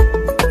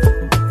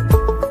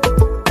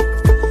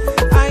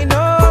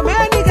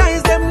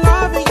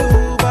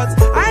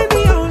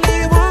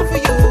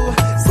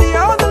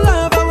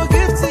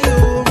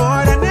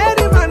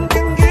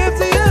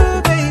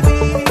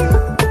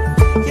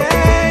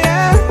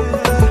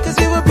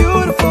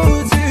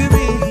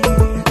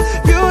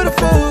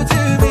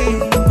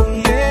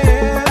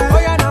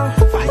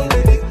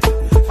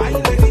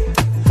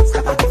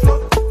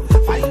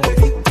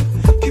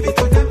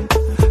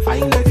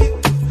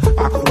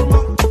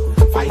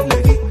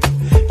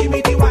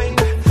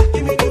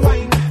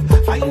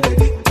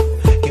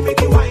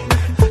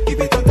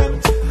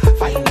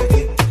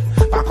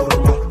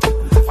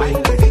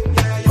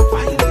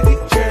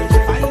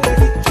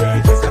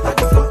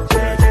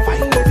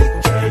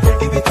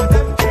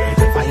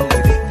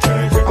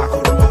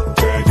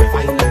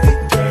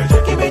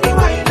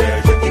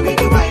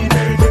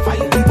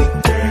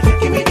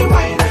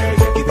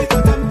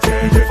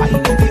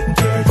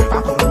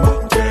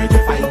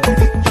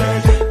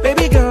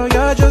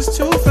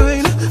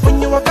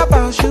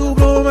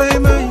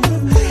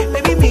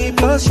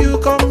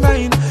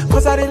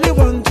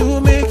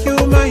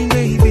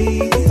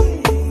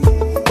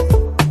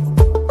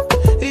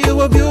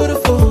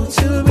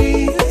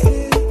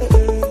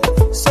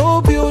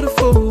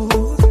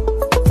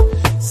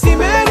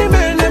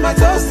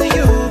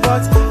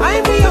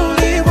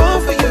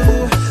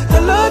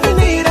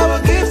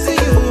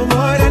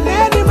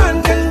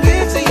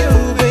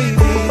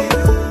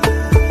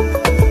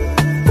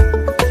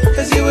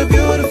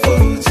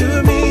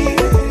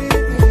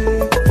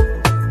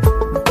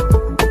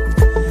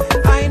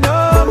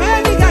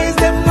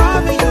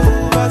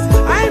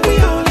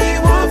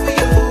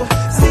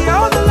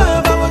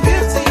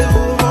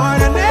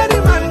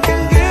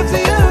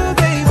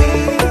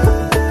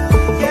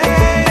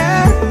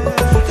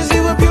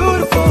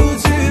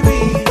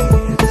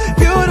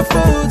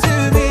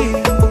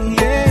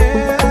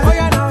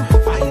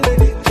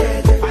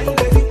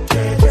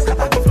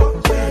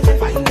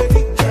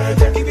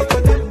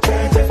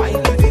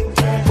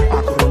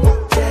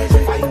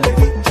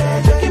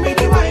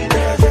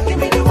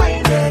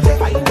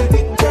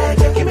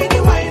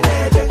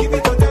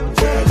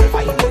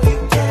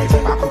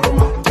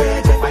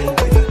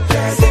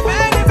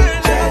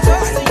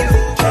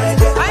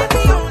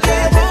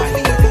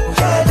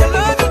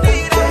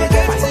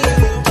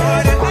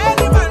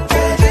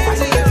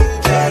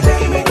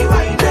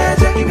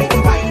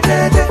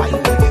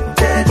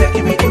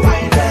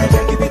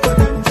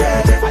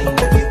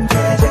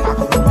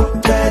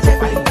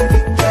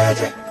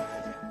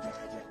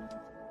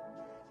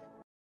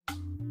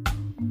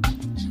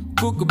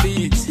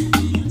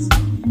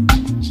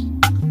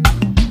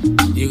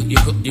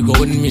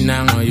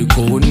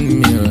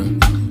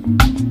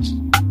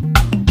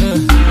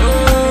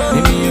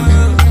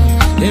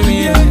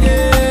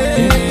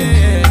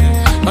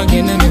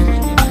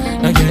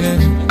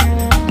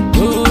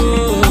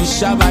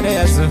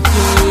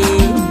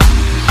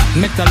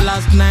 her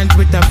last night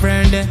with a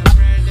friend.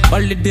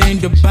 Holiday in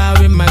Dubai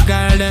with my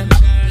girl.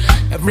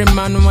 Every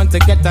man want to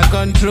get a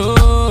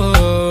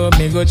control.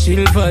 Me go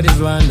chill for this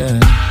one.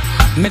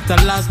 Met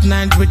her last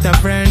night with a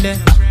friend.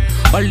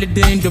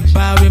 Holiday in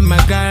Dubai with my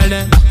girl.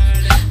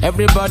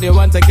 Everybody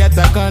want to get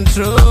a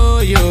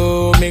control.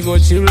 You, me go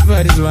chill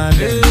for this one.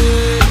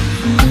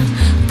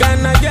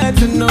 Can I get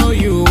to know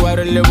you? I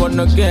really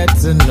wanna get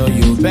to know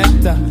you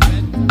better.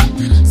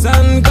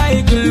 San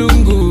kai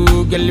kulungu,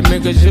 girl,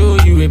 make a show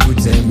you a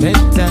put a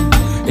meta.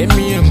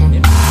 Emi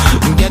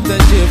get a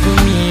shit for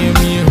me,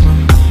 emi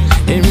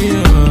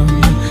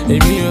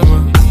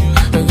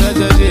get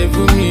a shit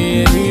for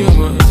me,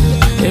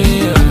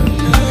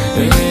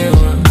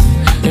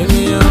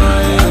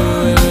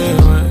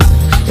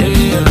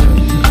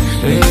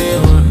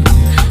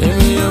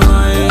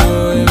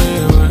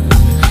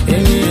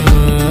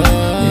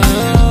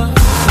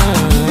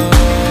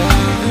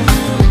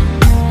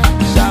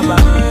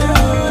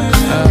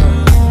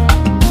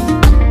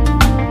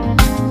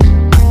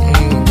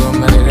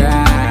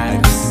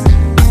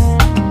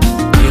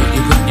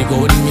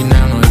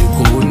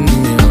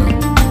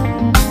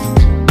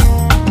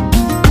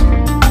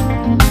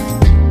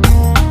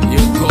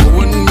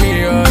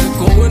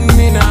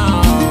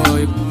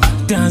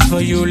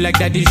 like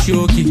Daddy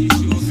Shoki.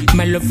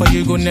 My love for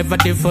you go never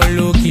dey for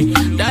low-key.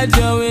 That's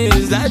your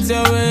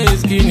ways,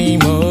 skinny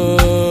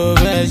more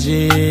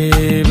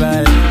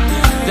vegetable.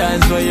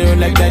 Dance for you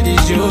like Daddy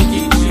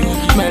Shoki.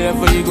 My love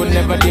for you go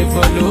never dey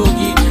for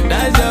low-key.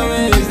 That's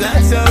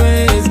your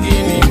ways,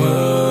 skinny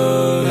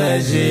more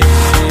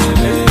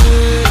vegetable.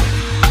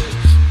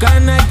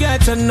 Can I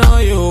get to know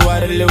you?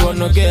 I really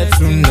wanna get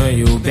to know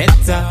you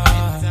better.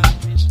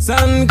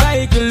 San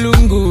kai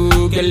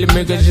kulungu, girl,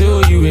 make a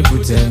show you a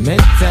put a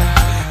meta.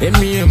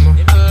 Emi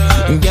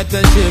get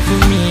a shit for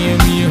me,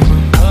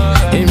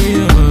 emi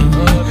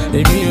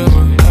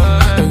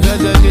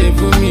get a shit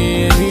for me,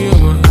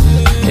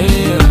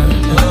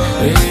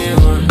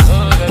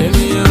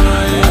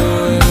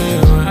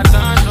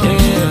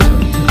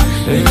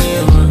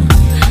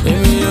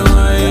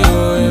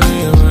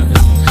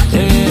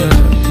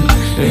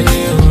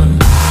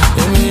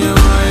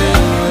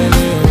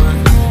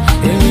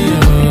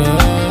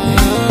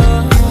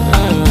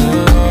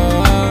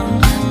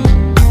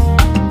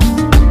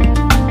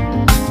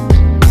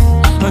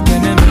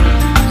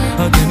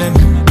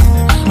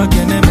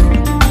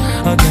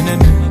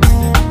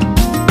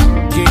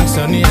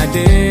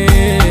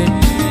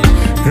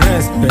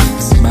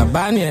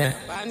 Banya.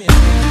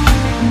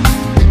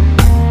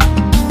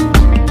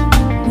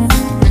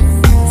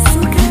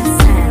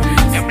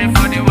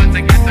 Everybody wants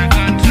to get a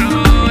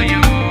control.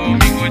 You,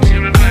 me go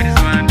chill for this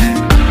one day.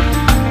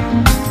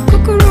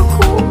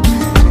 Kukuruku.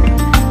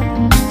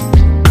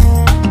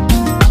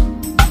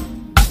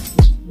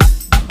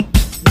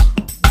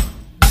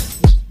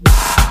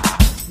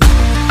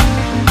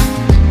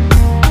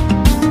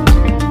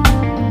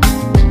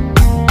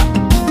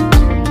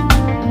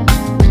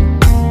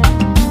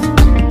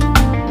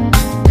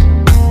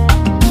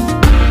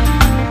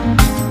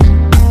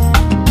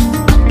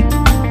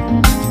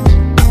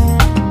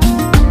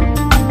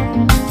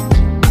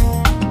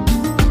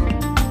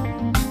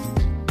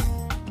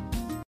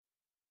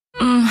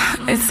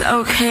 It's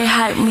okay,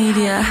 hype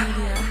media.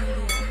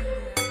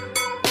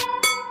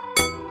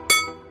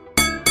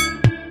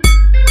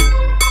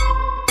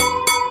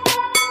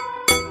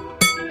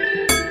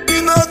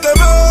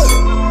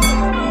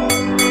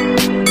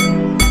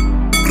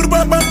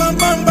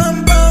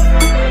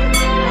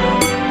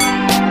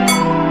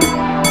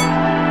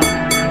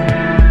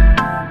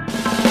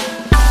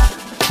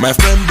 My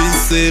friend be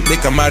say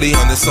make a marry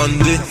on a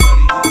Sunday.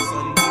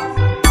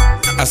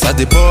 As I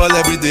dey ball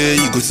every day,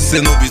 you go see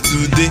say no be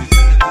today.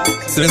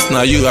 Since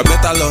now you a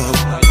better love,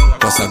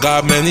 cause I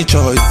got many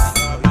choice.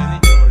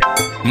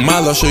 My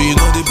love show you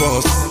know the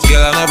boss.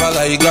 Girl, I never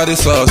lie, you got the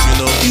sauce, you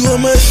know. You are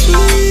my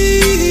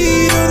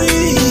sweet.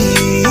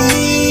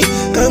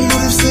 Can't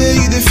believe say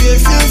you the fear.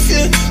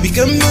 We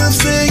can't believe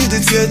say you the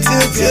tear.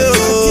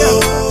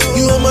 Oh.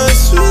 You are my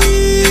sweet.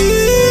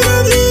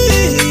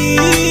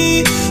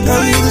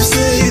 Can't believe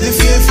say you the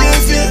fear.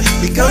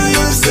 We can't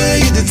believe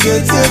say you the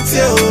tear.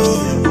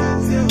 Oh.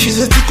 She's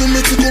a tickle me.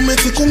 She's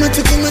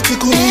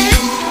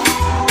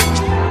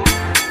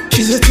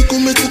a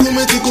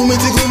tickle me,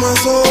 my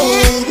soul.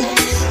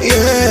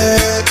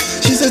 Yeah.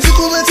 She's a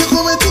tickle me,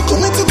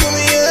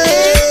 yeah.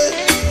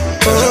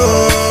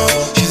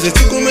 Oh. She's a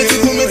tickle me,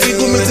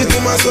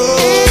 my soul.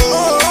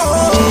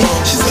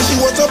 She said she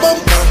want a bam.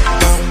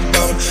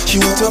 She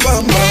want a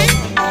bam.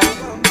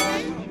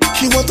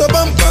 She want a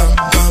bam.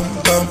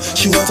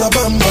 She want a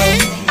bam.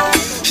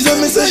 She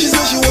said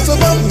she want a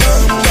bam.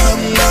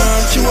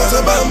 She want a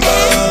bam.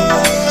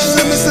 She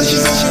said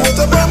she want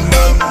a bam.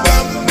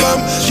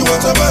 She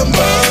want a bam.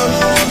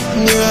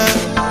 Yeah.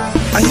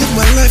 I live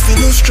my life in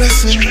no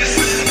stressing.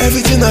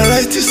 Everything I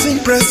write is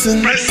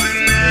impressing.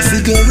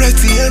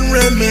 Cigarette and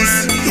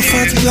remiss. Your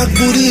fatty black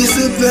booty is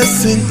a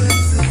blessing.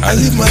 I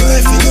live my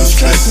life in no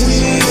stressing.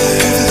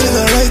 Everything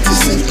I write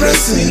is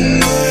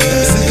impressing.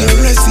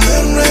 Cigarette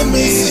and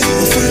remiss.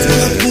 Your fatty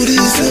black booty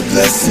is a a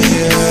blessing,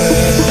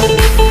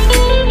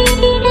 yeah.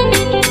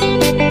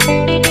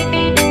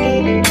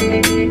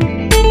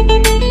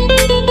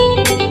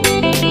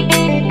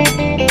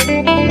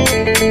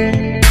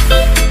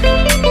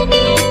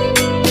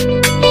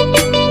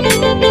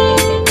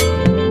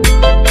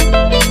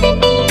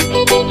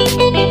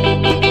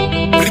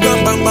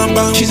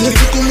 She said,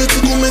 tickle me,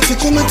 tickle me,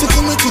 tickle me,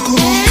 tickle me, tickle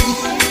me.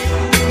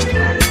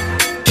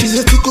 She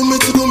said, tickle me,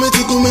 tickle me,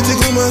 tickle me,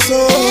 tickle my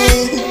soul.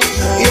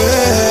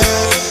 Yeah.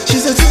 She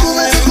said, tickle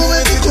me, tickle me,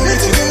 tickle me,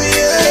 tickle me,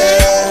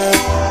 yeah.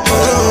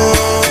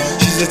 Oh.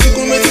 She said,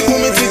 tickle me, tickle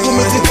me, tickle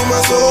me, tickle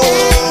my soul.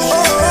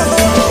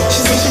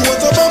 She said, she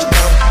want a bam,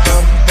 bam,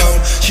 bam, bam.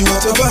 She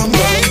want a bam,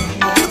 bam,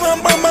 bam,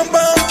 bam, bam,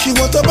 bam. She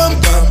want a bam,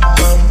 bam,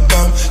 bam,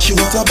 bam. She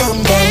want a bam,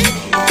 bam.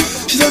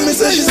 She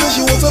said,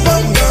 she wants a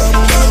bam, bam,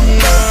 bam,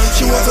 bam.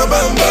 She wants a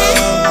bam, bam.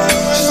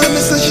 She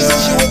said,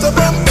 she wants a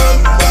bam, bam,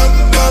 bam,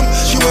 bam.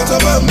 She wants a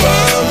bam,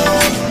 bam.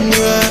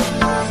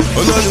 Yeah.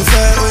 Oh,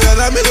 Lolufe, oh, yeah,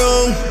 let me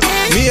know.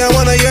 Me, I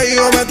wanna hear you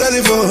on my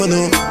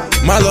telephone.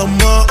 My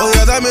lama, oh,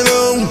 yeah, let me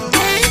know.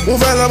 Mo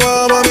fẹ́ lọ mọ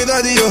ọmọ mi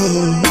daddy,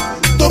 oh.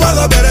 Tó bá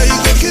lọ bẹ̀rẹ̀, you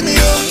can give me,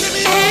 oh.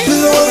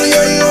 Please, I wanna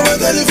hear you on my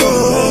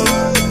telephone.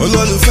 Oh,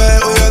 Lolufe,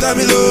 oh, yeah, let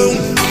me know.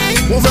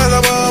 Mo fẹ́ lọ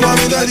mọ ọmọ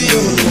mi daddy,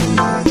 oh.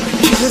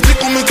 She said,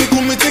 tickle me,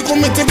 tickle me, tickle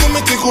me, tickle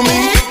me, tickle me.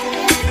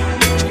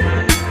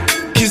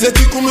 She said,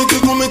 tickle me,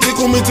 tickle me,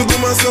 tickle me, tickle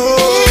my soul.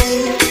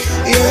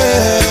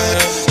 Yeah.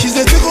 She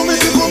said, tickle me,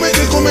 tickle me,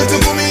 tickle me,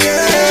 tickle me,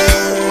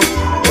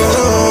 yeah.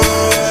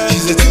 Oh. She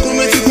said, tickle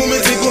me, tickle me,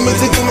 tickle me,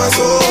 tickle my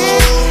soul.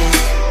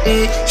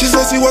 She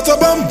said, she want a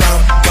bam, bam,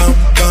 bam,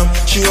 bam.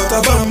 She want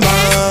a bam,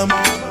 bam.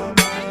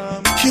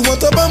 She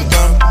want a bam,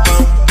 bam,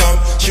 bam, bam.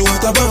 She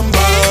want a bam,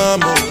 bam.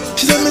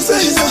 She said,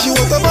 she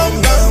want a bam,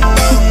 bam,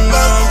 bam,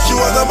 bam. She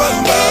want a bam,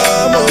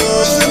 bam.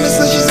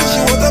 She said, she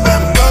want a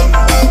bam, bam,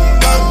 bam,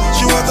 bam.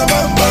 She want a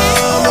bam,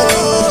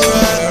 bam.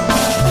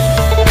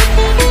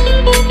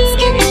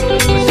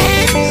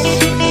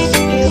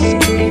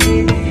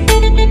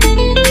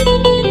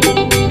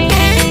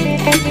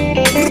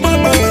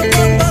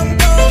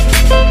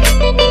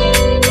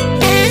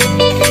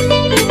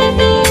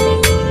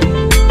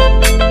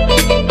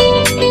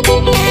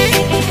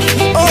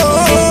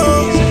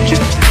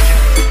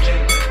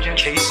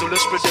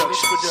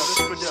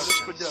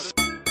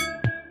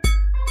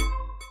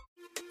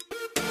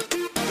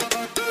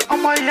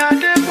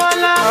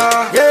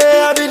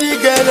 Yeah, I be the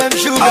girl them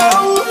sugar.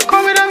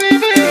 Come with a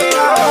baby.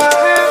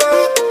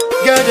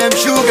 Girl them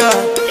sugar.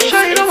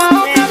 Shine them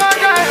out, never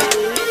die.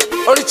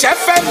 Oh, the chef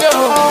and yo.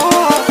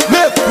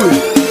 Make way.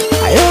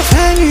 I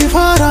offend you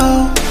for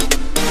all.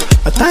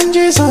 A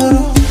tangy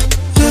sorrow.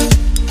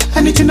 Yeah.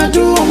 Anything I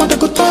do, I'm gonna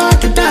go talk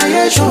to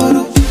die.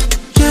 Sure.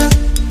 Yeah.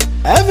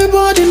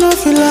 Everybody know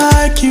feel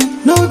like you.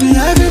 No be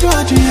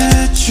everybody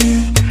hate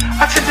you.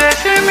 I said they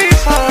see me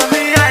for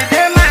me. I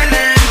did my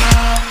name.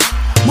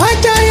 My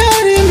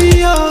diary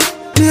me oh,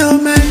 me oh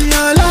me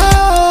oh lo.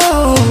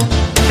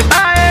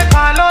 I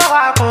follow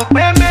up for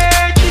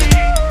meji.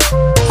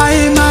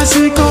 I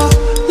masiko,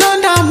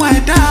 London my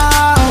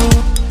down.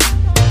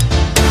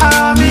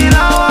 I mi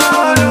la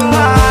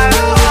Olúwa.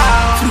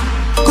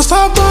 Kò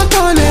sọ́gbọ́n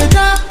tó lè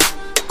dá,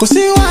 kò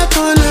síwà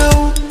tó lè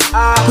hù,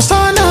 kò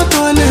sọ́nà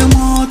tó lè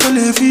mọ̀ tó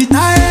lè fi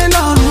táyé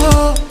lọ́rùn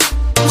o.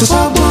 Kò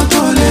sọ́gbọ́n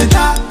tó lè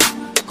dá,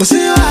 kò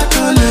síwà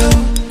tó lè hù,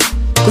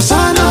 kò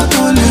sọ́nà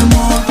tó lè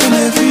mọ̀ tó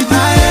lè fi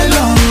táyé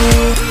lọ́rùn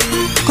o.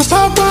 Kò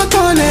sọ́gbọ́n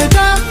tó lè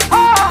dá,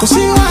 kò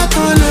síwà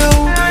tó lè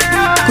hù,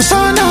 kò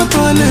sọ́nà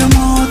tó lè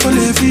mọ̀ tó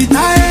lè fi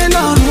táyé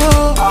lọ́rùn o.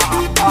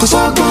 Kò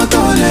sọ́gbọ́n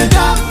tó lè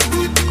dá,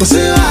 kò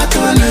síwà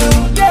tó lè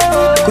hù,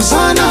 kò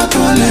sọ́nà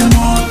tó lè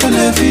mọ̀ tó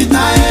lè fi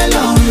táyé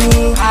lọ́rùn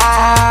o.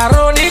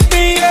 Àrùn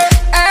nípìnlẹ̀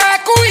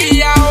ẹ̀kú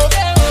ìyá o.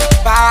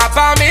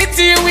 Bàbá mi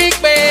ti wí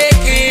pé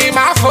kí n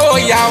má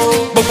fòyà o.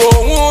 Gbogbo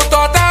ohun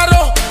tó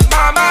dárò,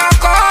 màmá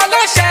kọ́ ló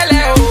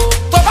ṣẹlẹ̀ o.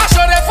 Tó bá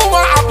ṣoore fún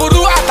wọn,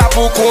 àbúrú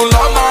àtàbùkùn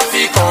lọ́ máa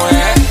fi kàn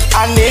ẹ́.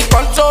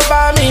 Àníkan tó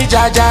bá mi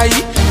jàjà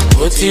yìí,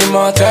 ó ti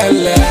mọ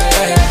tẹ́lẹ̀.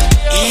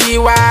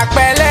 Ìwà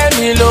pẹ̀lẹ́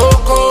mi ló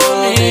kó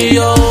mi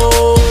yọ.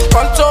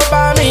 Kan tó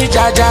bá mi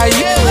jàjà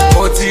yìí,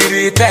 mo ti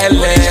rí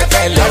tẹ́lẹ̀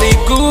tẹ́lẹ̀. The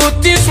good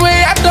this way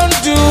I don't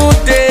do,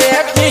 they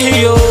help me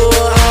yo.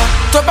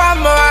 Tó bá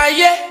mọ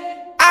ayé,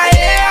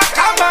 ayé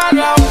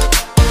àkàmàrà o.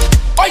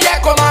 Ó yẹ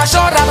kó máa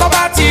ṣọ́ra tó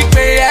bá ti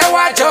pè ẹ́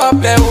wá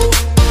jọ̀bẹ̀ o.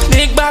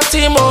 Nígbà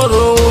tí mo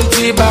rò ohun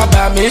tí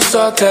bàbá mi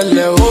sọ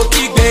tẹ́lẹ̀ o. Ó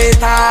kígbe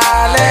ta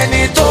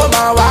lẹ́ni tó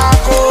máa wá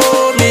kó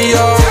mi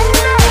yọ.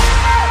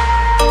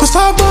 Kò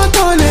sọ́gbọ́n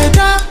tó lè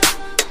dá,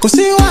 kò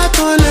síwà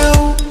tó lè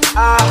hù,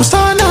 kò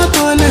sọ́nà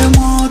tó lè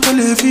mọ̀ tó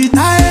lè fi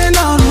táyé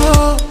lọ́rùn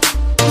o.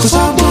 Kò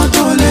sọ́gbọ́n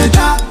tó lè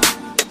dá,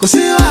 kò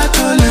síwà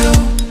tó lè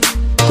hù,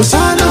 kò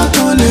sọ́nà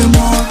tó lè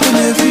mọ̀ tó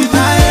lè fi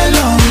táyé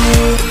lọ́rùn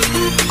o.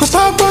 Kò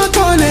sọ́gbọ́n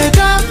tó lè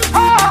dá,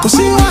 kò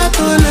síwà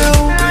tó lè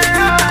hù,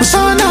 kò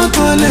sọ́nà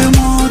tó lè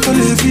mọ̀ tó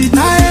lè fi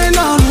táyé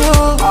lọ́rùn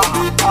o.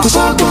 Kò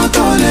sọ́gbọ́n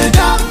tó lè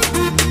dá,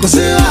 kò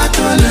síwà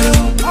tó lè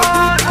hù,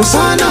 kò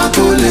sọ́nà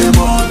tó lè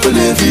mọ̀ tó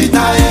lè fi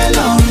táyé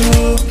lọ́rùn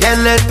o.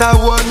 Kẹ́lẹ́ta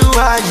wọnú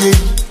ayé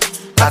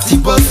láti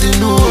bọ́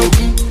sínú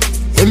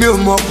èmi ò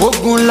mọ̀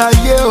pógun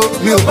láyé o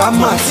mi ò bá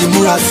mà ti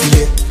múra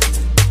sílẹ̀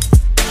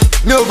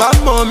mi ò bá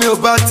mọ̀ mi ò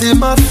bá ti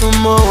má sún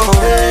mọ́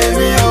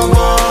èmi ò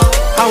mọ̀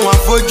àwọn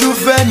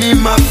àfojúfẹ́ ni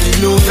máa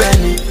finú fẹ́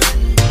ni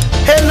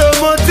èlò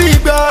mo ti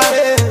gbà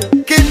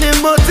kí ni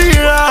mo ti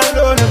rà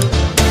lónìí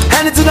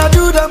anything I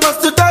do that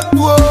must to tap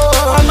o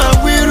ọmọ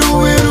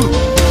wíru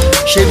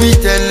ṣebí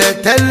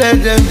tẹ́lẹ̀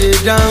dem dey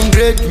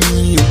downgrade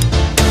me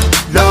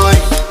lọ́wọ́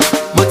yìí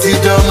mo ti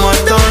dọmọ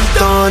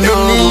tán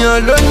ènìyàn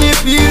ló ní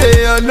bíire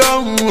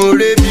ọlọ́run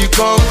òrebi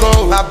kankan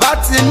o bàbá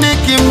ti ní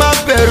kí n má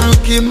bẹ̀rù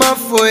kí n má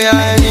fòyà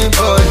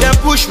anybody dem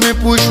push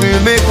me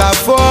make I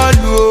fall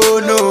o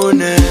no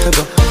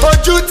never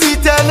ojú ti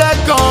tẹ́lẹ̀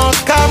gan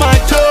ká máa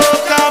jó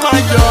ká máa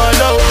yọ̀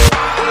lọ́wọ́.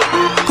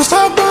 Kò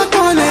sọ́gbọ́n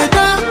tó lè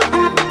dá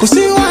kò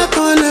sí wà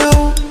tó lè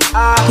o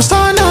kò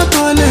sọ́nà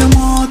tó lè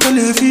mọ̀ tó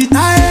lè fi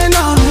táyé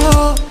lọ́rùn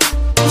o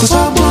kò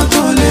sọ́gbọ́n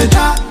tó lè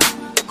dá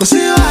kò sí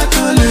wà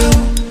tó lè o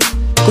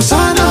kò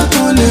sọ́nà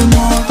tó lè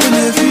mọ̀ tó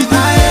lè fi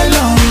táyé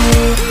lọ́rùn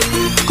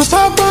o kò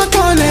sọ́gbọ́n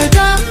tó lè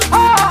dá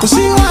kò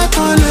sí wà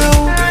tó lè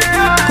o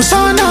kò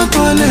sọ́nà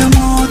tó lè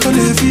mọ̀ tó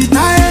lè fi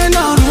táyé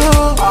lọ́rùn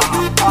o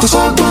kò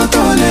sọ́gbọ́n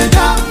tó lè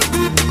dá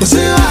kò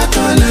sí wà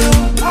tó lè o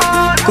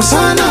kò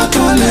sọ́nà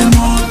tó lè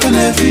mọ̀ tó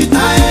lè fi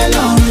táyé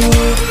lọ́rùn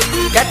o.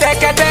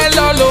 Kẹ́tẹ́kẹ́tẹ́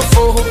lọ ló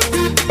fo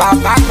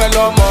bàbá pẹ̀lú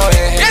ọmọ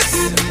ẹ̀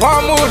wọ́n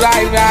múra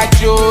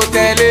ìrìnàjò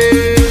tẹ̀lé.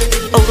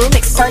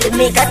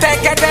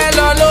 Kẹ́tẹ́kẹ́tẹ́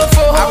lọ ló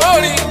fo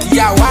àwòrán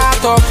ìyàwó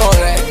àtọkọ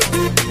rẹ̀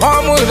wọ́n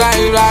múra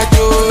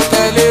ìrìnàjò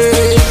tẹ̀lé.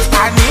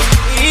 Àní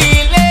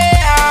ilé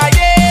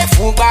ayé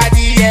fúngbà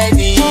díẹ̀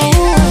ni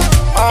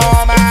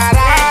ọmọ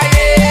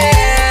aráyé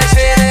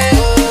ṣeré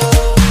o.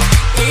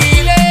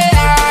 Ilé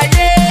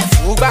ayé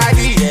fúngbà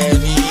díẹ̀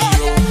ni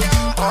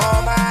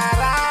ọmọ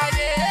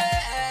aráyé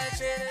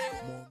ṣeré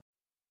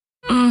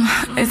o.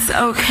 It's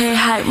okay,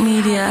 Hype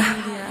Media.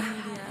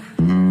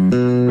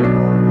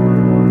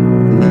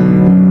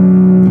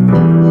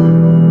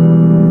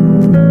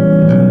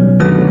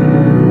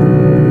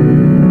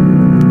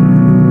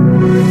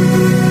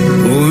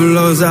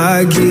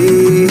 Zaki,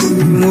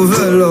 mo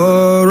fẹ́ lọ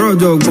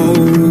rọ́jọ̀gbọ́n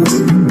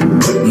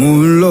o, mo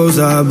ń lọ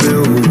sábẹ́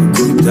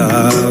òkúta,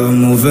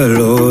 mo fẹ́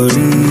lọ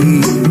rí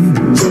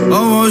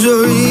ọmọ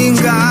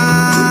Ṣóyínká,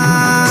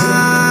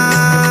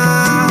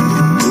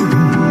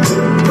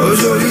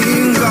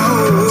 Ṣóyínká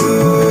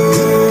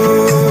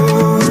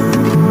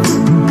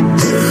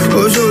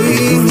o,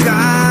 Ṣóyínká,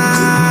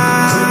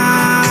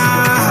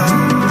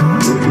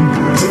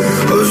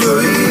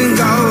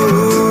 Ṣóyínká o.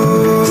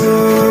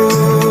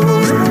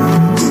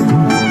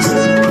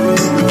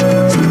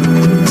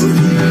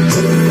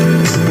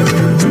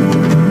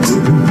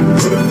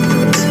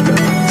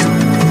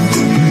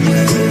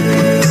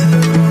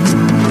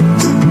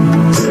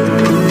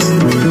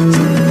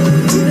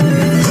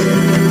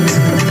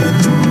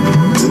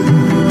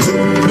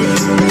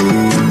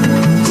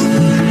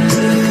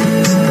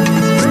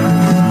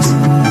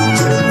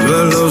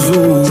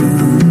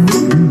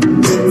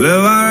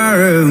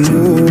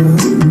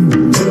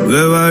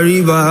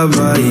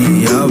 Bàbá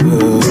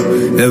ìyàbọ̀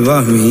ẹ bá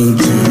mi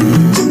kí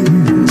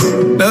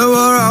ẹ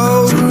wọ́ra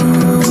o.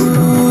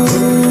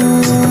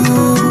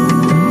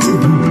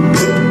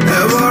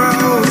 Ẹ wọ́ra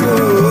o.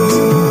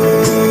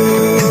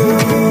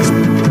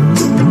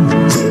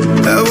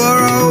 Ẹ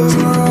wọ́ra o.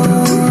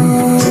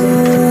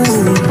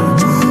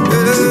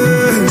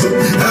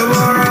 Ẹ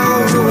wọ́ra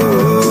o.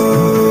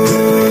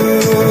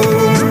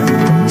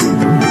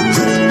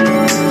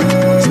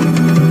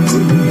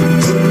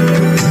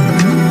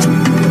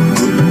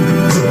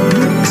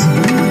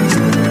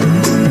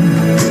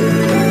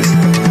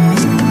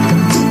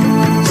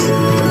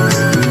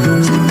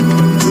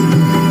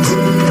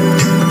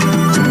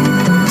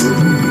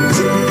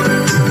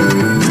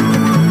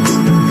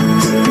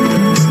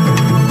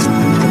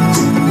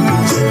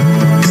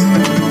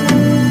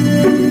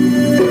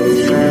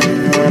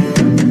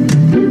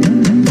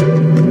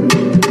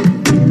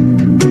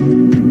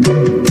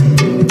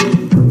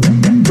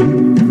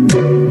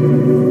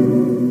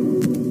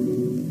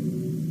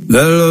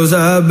 Bellos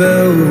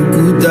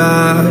Abẹ́òkúta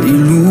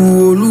ìlú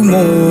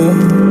Olúmọ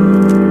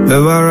ẹ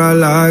bá ra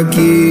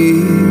láàkì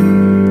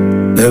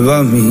ẹ bá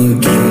mi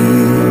kí.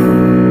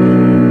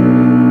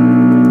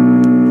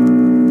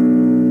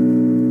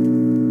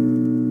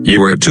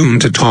 You are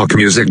tuned to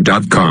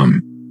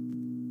talkmusic.com.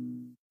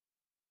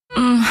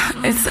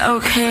 It's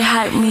okay,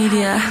 Hype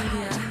Media.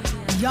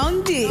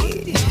 Young D,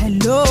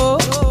 hello.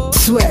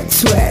 Sweat,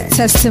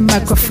 testing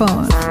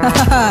microphone.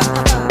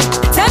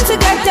 Time to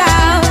get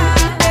down.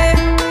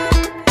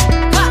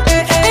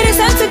 It is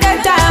time to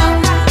get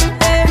down.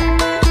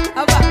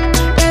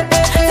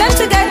 Time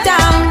to get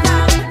down.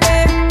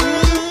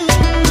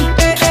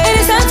 It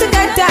is time to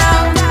get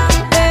down.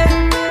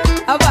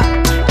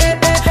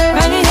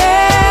 When you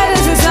hear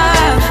this is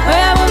on, oh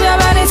yeah, move your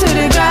body to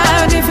the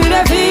ground. If you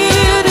don't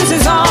feel this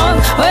is on,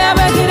 oh yeah,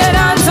 making it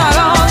dance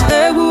along.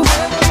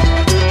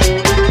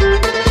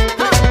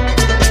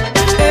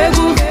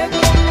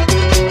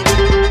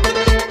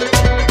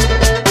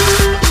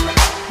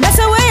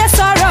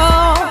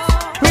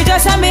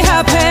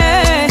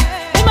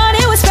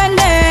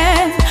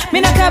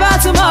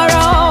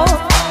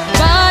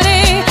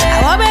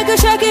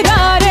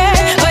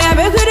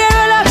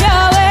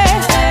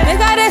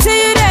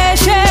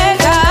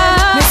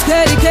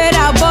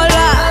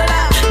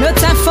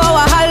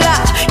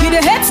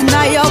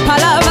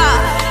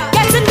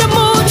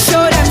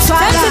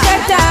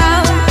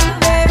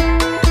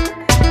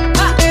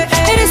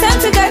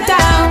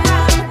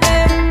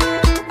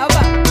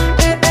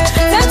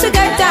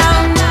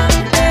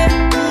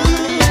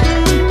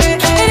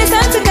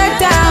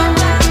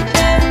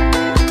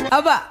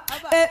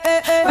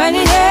 When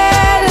you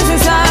hear this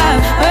is on,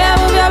 oh yeah,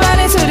 move your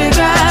body to the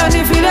ground.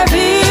 If you don't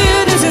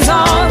feel this is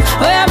on,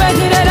 oh yeah, make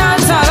you the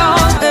dance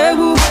along. Hey,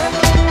 woo.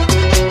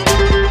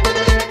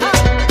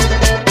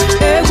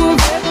 Hey, woo.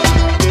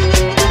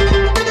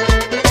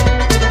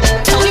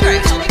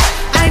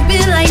 I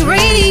feel like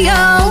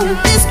radio.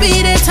 This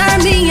beat it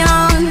turn me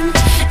on.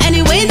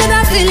 Any way that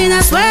I'm feeling, I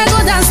swear I go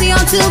dancing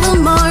until the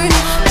morn.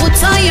 Put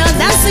on your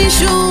dancing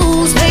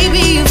shoes,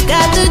 baby, you've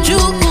got the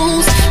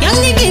juice.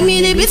 Youngly give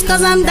me the beats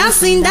cause I'm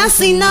dancing,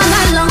 dancing all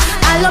night long.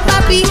 Allo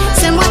papi,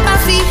 c'est moi ta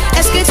fille,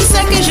 est-ce que tu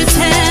sais que je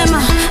t'aime?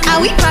 Ah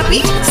oui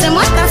papi, c'est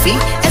moi ta fille,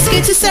 est-ce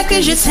que tu sais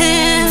que je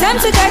t'aime? Time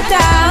to get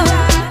down.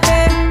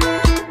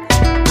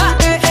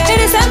 It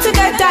is time to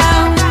get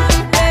down.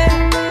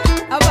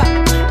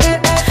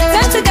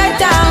 Time to get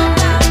down.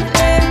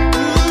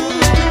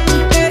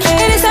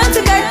 It is time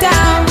to get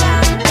down.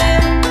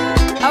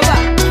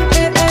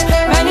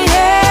 When you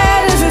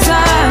hear this is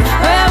on,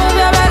 oh yeah, move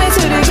your body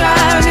to the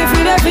ground. If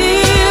you don't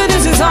feel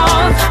this is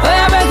on, oh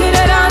yeah, make you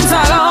the dance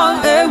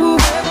along. Hey, woo.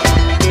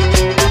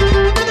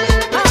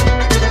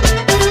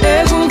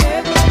 Hey, woo.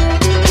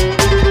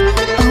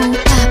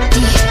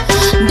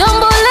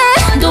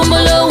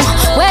 Dombolo,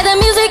 where the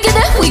music is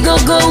there, we go.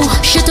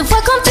 Je te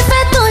vois comme tu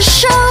fais ton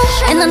show,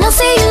 and I know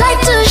say you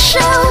like to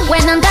show.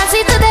 When I'm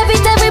dancing to the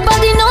beat,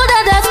 everybody know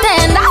that I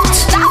stand out.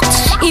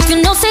 If you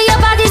know say your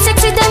body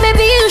sexy, then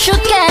baby you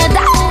should get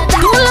that.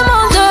 Tout le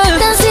monde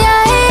danse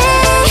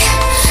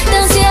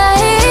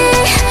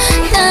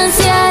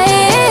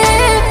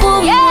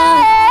pour moi.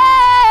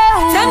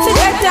 Time to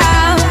get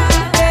down.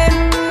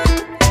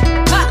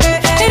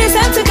 It is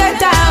time to get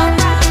down.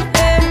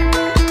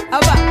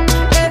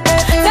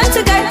 Time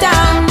to get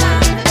down.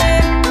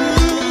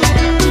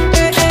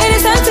 It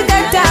is time to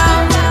get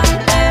down.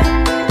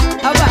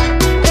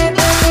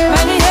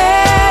 When you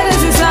hear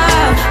this is on,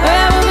 oh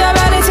yeah, move your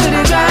body to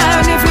the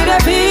ground. If you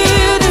don't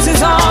feel this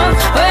is on,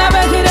 oh yeah,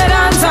 make you the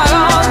dance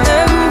along.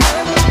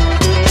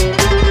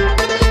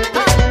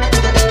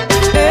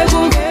 Hey,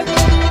 woo.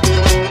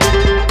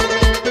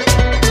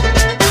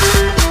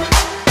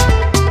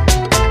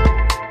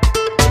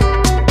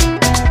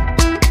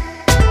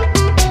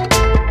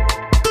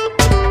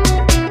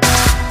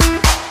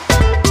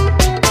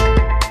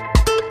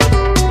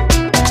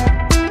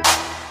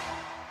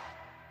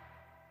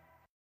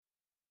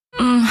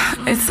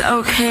 It's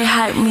okay,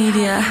 Hype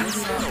Media.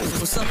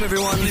 What's up,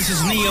 everyone? This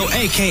is Neo,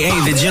 aka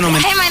The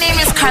Gentleman. Hey, my name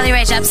is Carly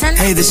Rae Jepsen.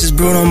 Hey, this is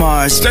Bruno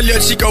Mars. Tell your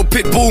Chico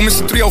Pitbull,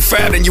 Mr.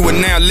 305, and you are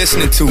now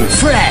listening to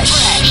Fresh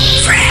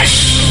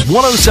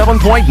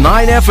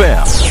 107.9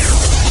 FM.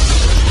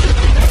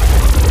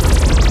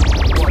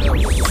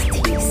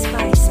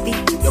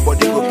 Your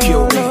body will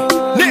kill me.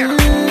 Now,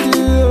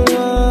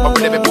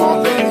 up in the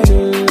palm bed.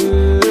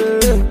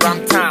 Ram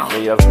town.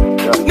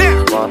 Now.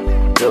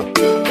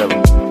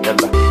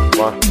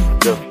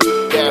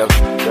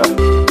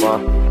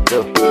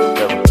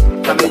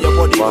 Tell me your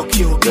body will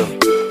kill me.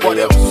 What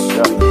else?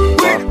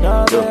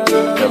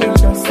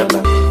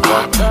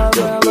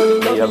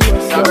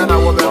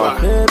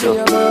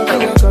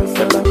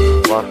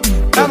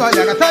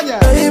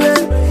 Baby,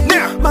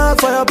 mad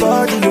for your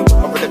body, yo.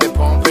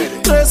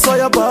 Trace for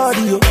your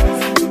body, yo.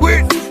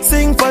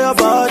 Sing for your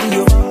body,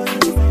 yo.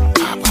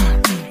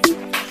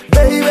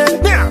 Baby,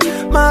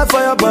 mad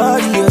for your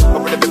body, yo.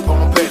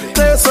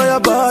 Trace for your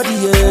body,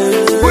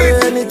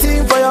 yeah.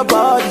 Anything for your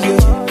body, yeah.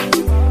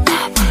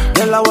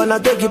 Girl, I wanna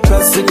take you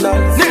personal.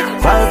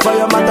 Fight for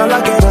your matter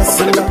like a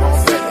wrestler.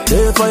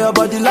 Stay for your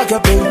body like a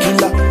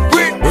painkiller.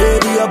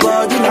 Baby, your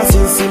body na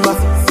sinsima.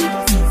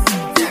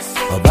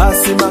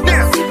 Obasima.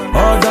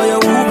 Order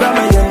your Uber,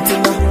 my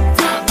yentina.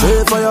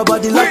 Stay for your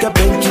body like a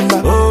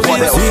painkiller. Oh,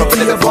 yeah, sweet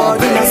to your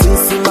body na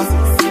sinsima.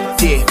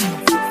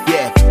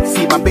 Yeah.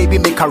 See my baby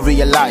make her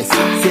realize.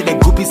 Say the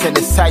groupies and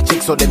the side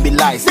chicks so them be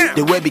lies.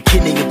 They wear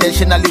bikini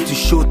intentionally to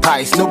show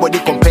ties. Nobody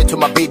compared to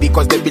my baby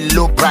cause they be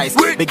low price.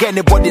 They get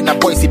anybody in a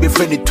boy see be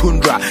friendly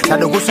tundra. Now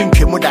the goes in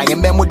Kemuda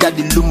and Memo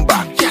daddy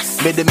lumba.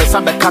 Yes. Made the mess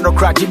up the cano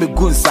crack Jimmy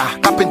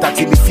Gunsa. Carpenter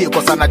Timmy fear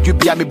cause I'm a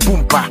jubia me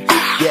boompa.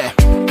 Yeah.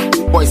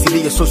 Boy, see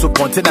me so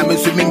pontin. I'm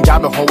swimming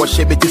jam and how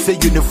she be to say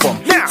uniform.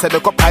 Say the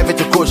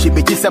private coach, she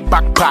be just a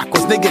backpack.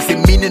 Cause niggas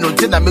in meaning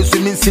until I'm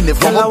swimming in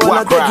from a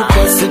walk. What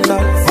else?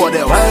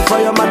 Fight for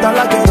your matter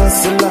like a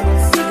wrestler.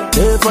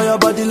 Stay for your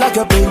body like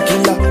a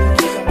painkiller.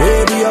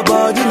 Baby, your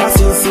body na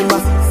sinsima.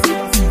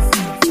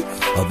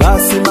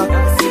 Obasima.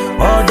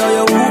 Order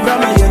your Uber,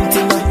 my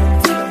yentina.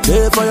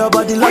 Stay for your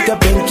body like a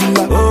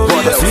painkiller.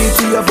 Sweet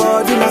to your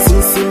body na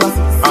sinsima.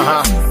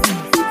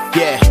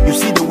 Yeah, you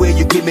see the way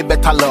you give me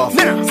better love.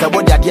 Say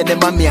what that yeah, the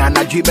mommy and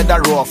I dream better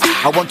rough.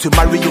 I want to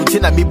marry you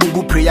till I me boo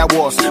boo prayer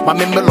was. My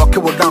member lock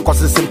it down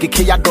cause it's some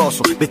kiki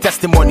dorsal. The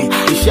testimony,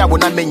 the share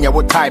when I mean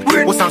you type.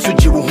 What's on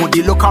Suji who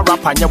the local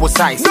rapper and your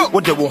size.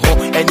 What they will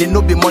home and it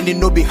no be money,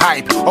 no be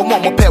hype. Or more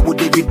pair with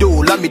David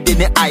do, let me in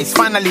the eyes.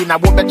 Finally, I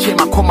won't bet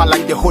my coma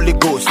like the Holy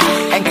Ghost.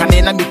 And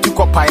can I me to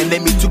copper and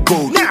let me to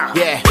go.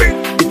 Yeah,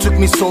 it took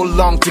me so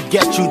long to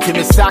get you to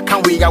me. So I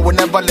can't wait, I will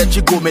never let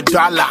you go, me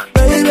dollar.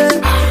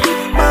 Baby.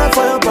 Man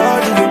for your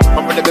body, yo.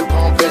 I'm gonna be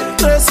pumping.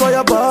 Praise for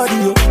your body,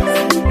 yo.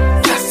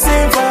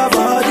 Sing for your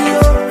body,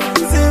 yo.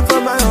 Sing for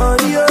my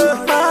honey, yo.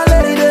 My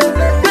lady,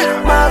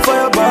 yeah. Mad for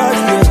your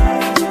body, yeah.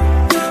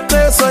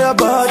 Praise for your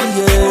body,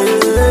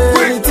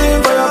 yeah. Anything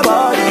for your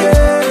body,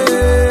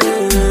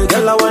 yeah.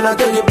 Girl, I wanna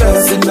tell you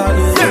personal,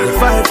 yeah.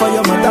 Fight for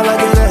your mother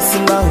like a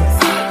wrestler.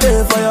 Pay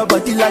for your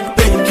body like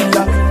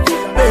painkiller.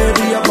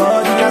 Baby, your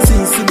body like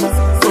Sinsima.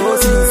 Oh,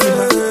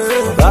 Sinsima.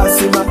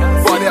 Basima.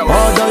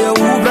 Order your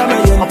Uber, my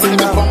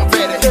yentina.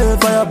 Pay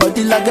for your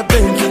body like a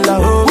painkiller.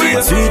 Oh,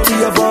 sweet to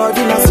your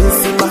body like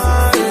Sinsima.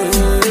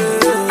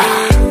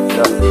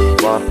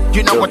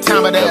 You know what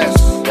time it is.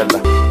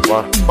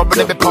 But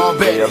let me Paul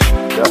Baby.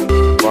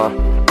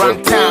 Run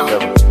town.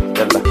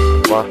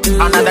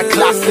 Another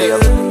classic.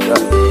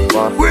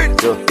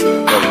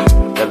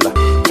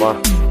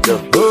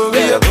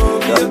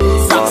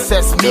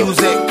 Success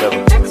music.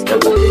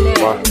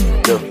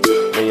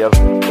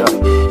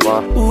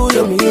 Ooh,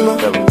 you mima.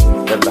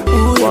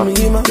 Ooh, you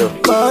mima.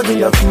 Body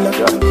na killer.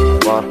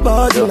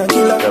 Body na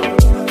killer.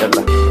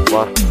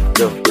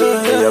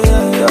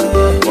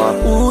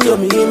 Ooh, you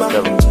mima.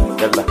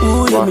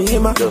 Ooh, you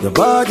mima. Your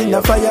body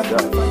na fire.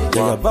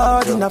 Your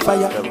body na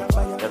fire.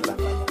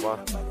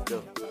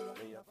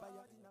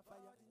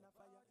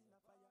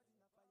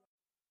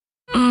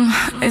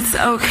 It's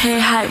okay,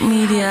 hype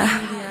media.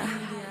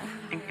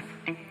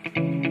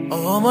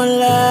 Oh, my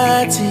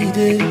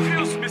lady,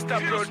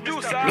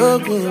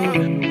 logo.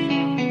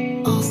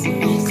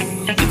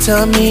 You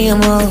tell me I'm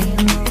wrong,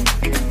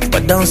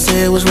 but don't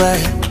say it was right.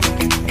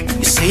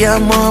 You say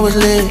I'm always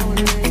late,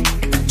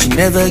 but you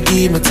never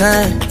give me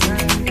time.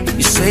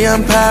 You say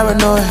I'm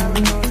paranoid,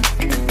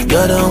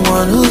 you're the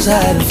one who's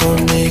hiding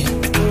from me.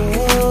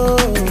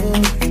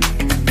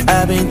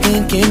 I've been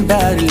thinking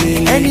about it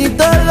lately. Any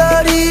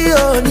dollar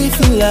only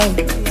feel out.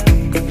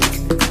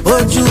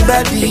 Would you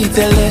baby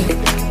tell it?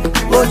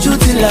 Would you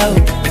till out?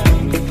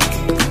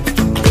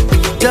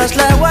 Just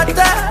like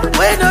water,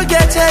 we don't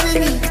get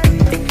enemy.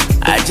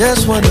 I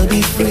just wanna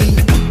be free.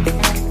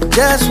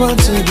 Just want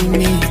to be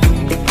me.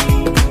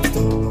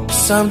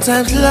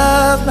 Sometimes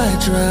love might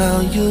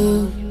drown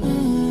you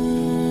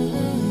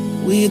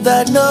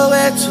without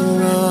nowhere to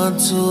run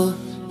to.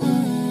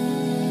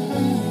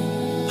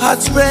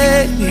 Hearts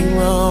break me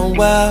wrong,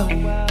 wow.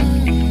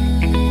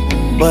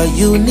 But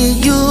you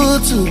need you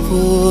to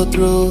pull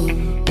through.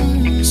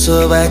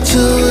 So I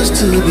choose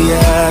to be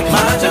happy. I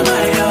choose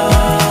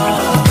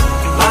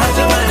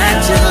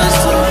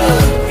to be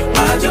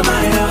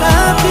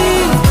happy.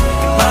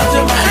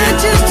 I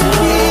choose to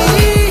be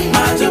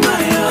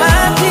happy.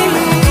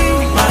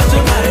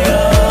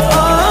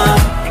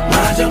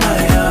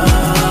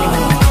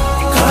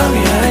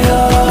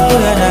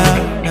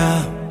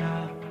 Now.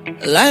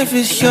 Life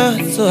is short,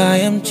 so I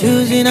am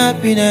choosing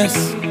happiness.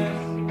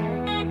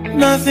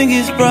 Nothing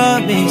is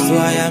promised, so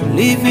I am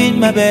living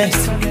my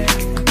best.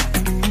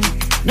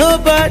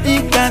 Nobody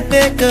can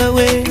take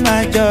away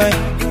my joy.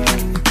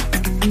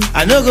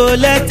 I no go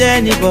let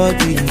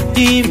anybody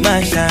dim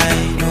my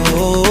shine.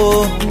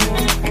 Oh,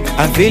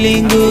 I'm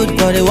feeling good,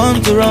 but they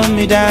want to run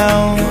me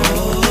down.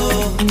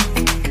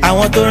 I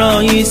want to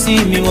run you,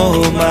 see me,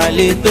 oh my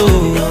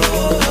little.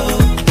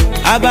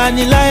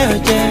 Abanilayo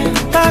jẹ́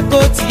kákó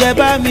tiẹ̀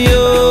bá mi o.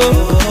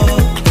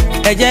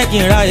 Ẹ jẹ́ kí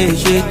n ráyè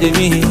ṣe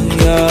tèmi,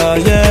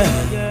 yeah.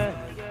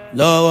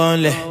 Lọ́wọ́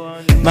ńlẹ̀,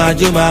 máa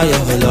jó máa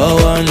yọ̀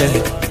lọ́wọ́ ńlẹ̀.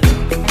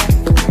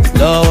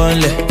 Lọ́wọ́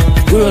ńlẹ̀,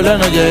 kúrò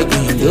lọ́nà jẹ́ kí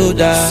n ló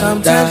dáa.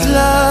 Sometimes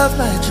love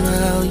might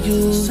drown you.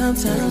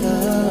 Sometimes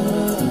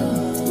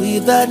love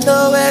without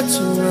nowhere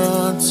to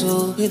run to.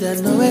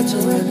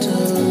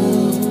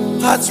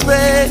 Hearts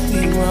break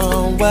me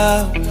wrong,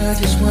 wow. I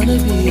just wanna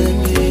be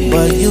happy,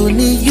 but you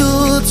need you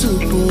to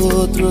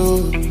pull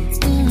through.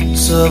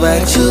 So I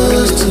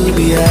choose to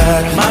be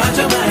happy. I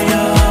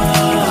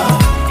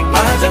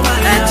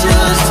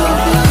choose to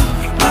be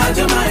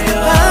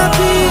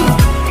happy.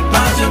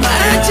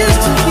 I choose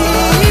to be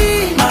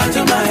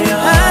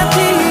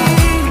happy.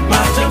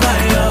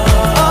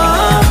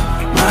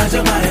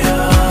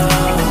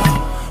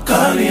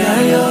 Call me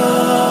ayo.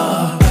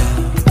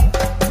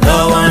 No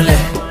one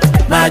let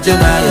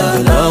Majomayo,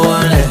 no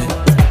one let.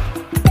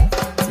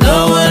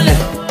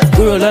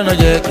 Kúrò lọ́nà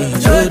jẹ́ kí n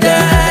jó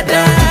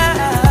dáadáa.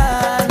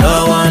 No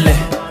one let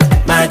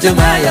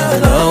Majomayo,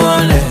 no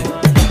one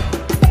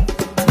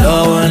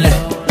let.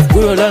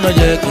 Kúrò lọ́nà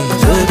jẹ́ kí n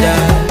jó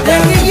dáadáa.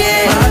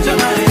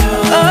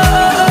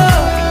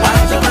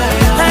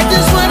 I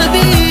just wanna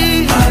be.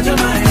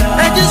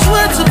 I just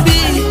want to be.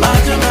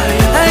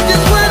 I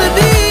just wanna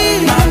be.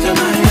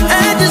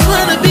 I just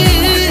wanna be.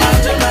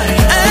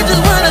 I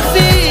just wanna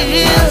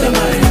feel.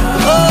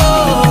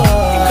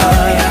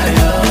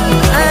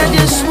 I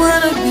just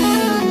wanna be.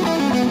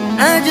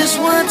 I just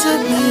want to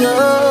be.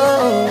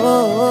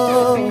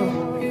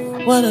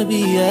 Wanna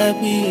be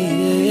happy.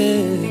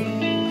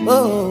 Oh.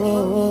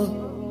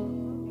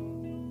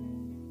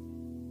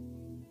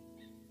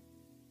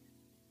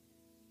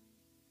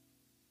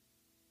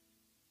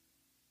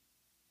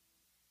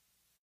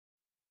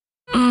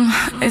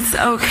 It's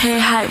okay,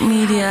 hype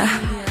media.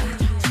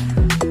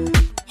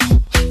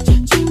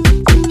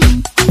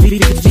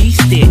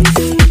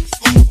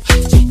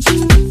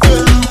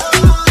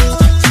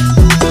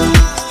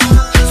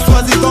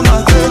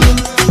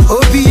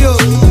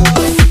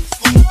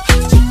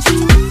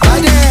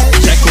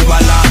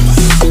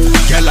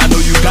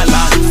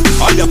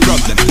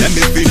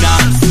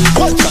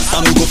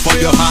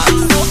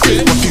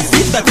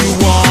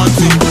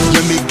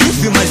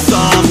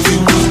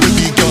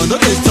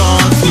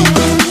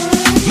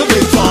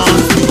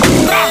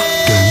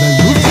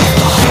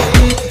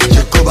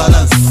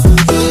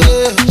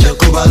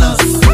 us.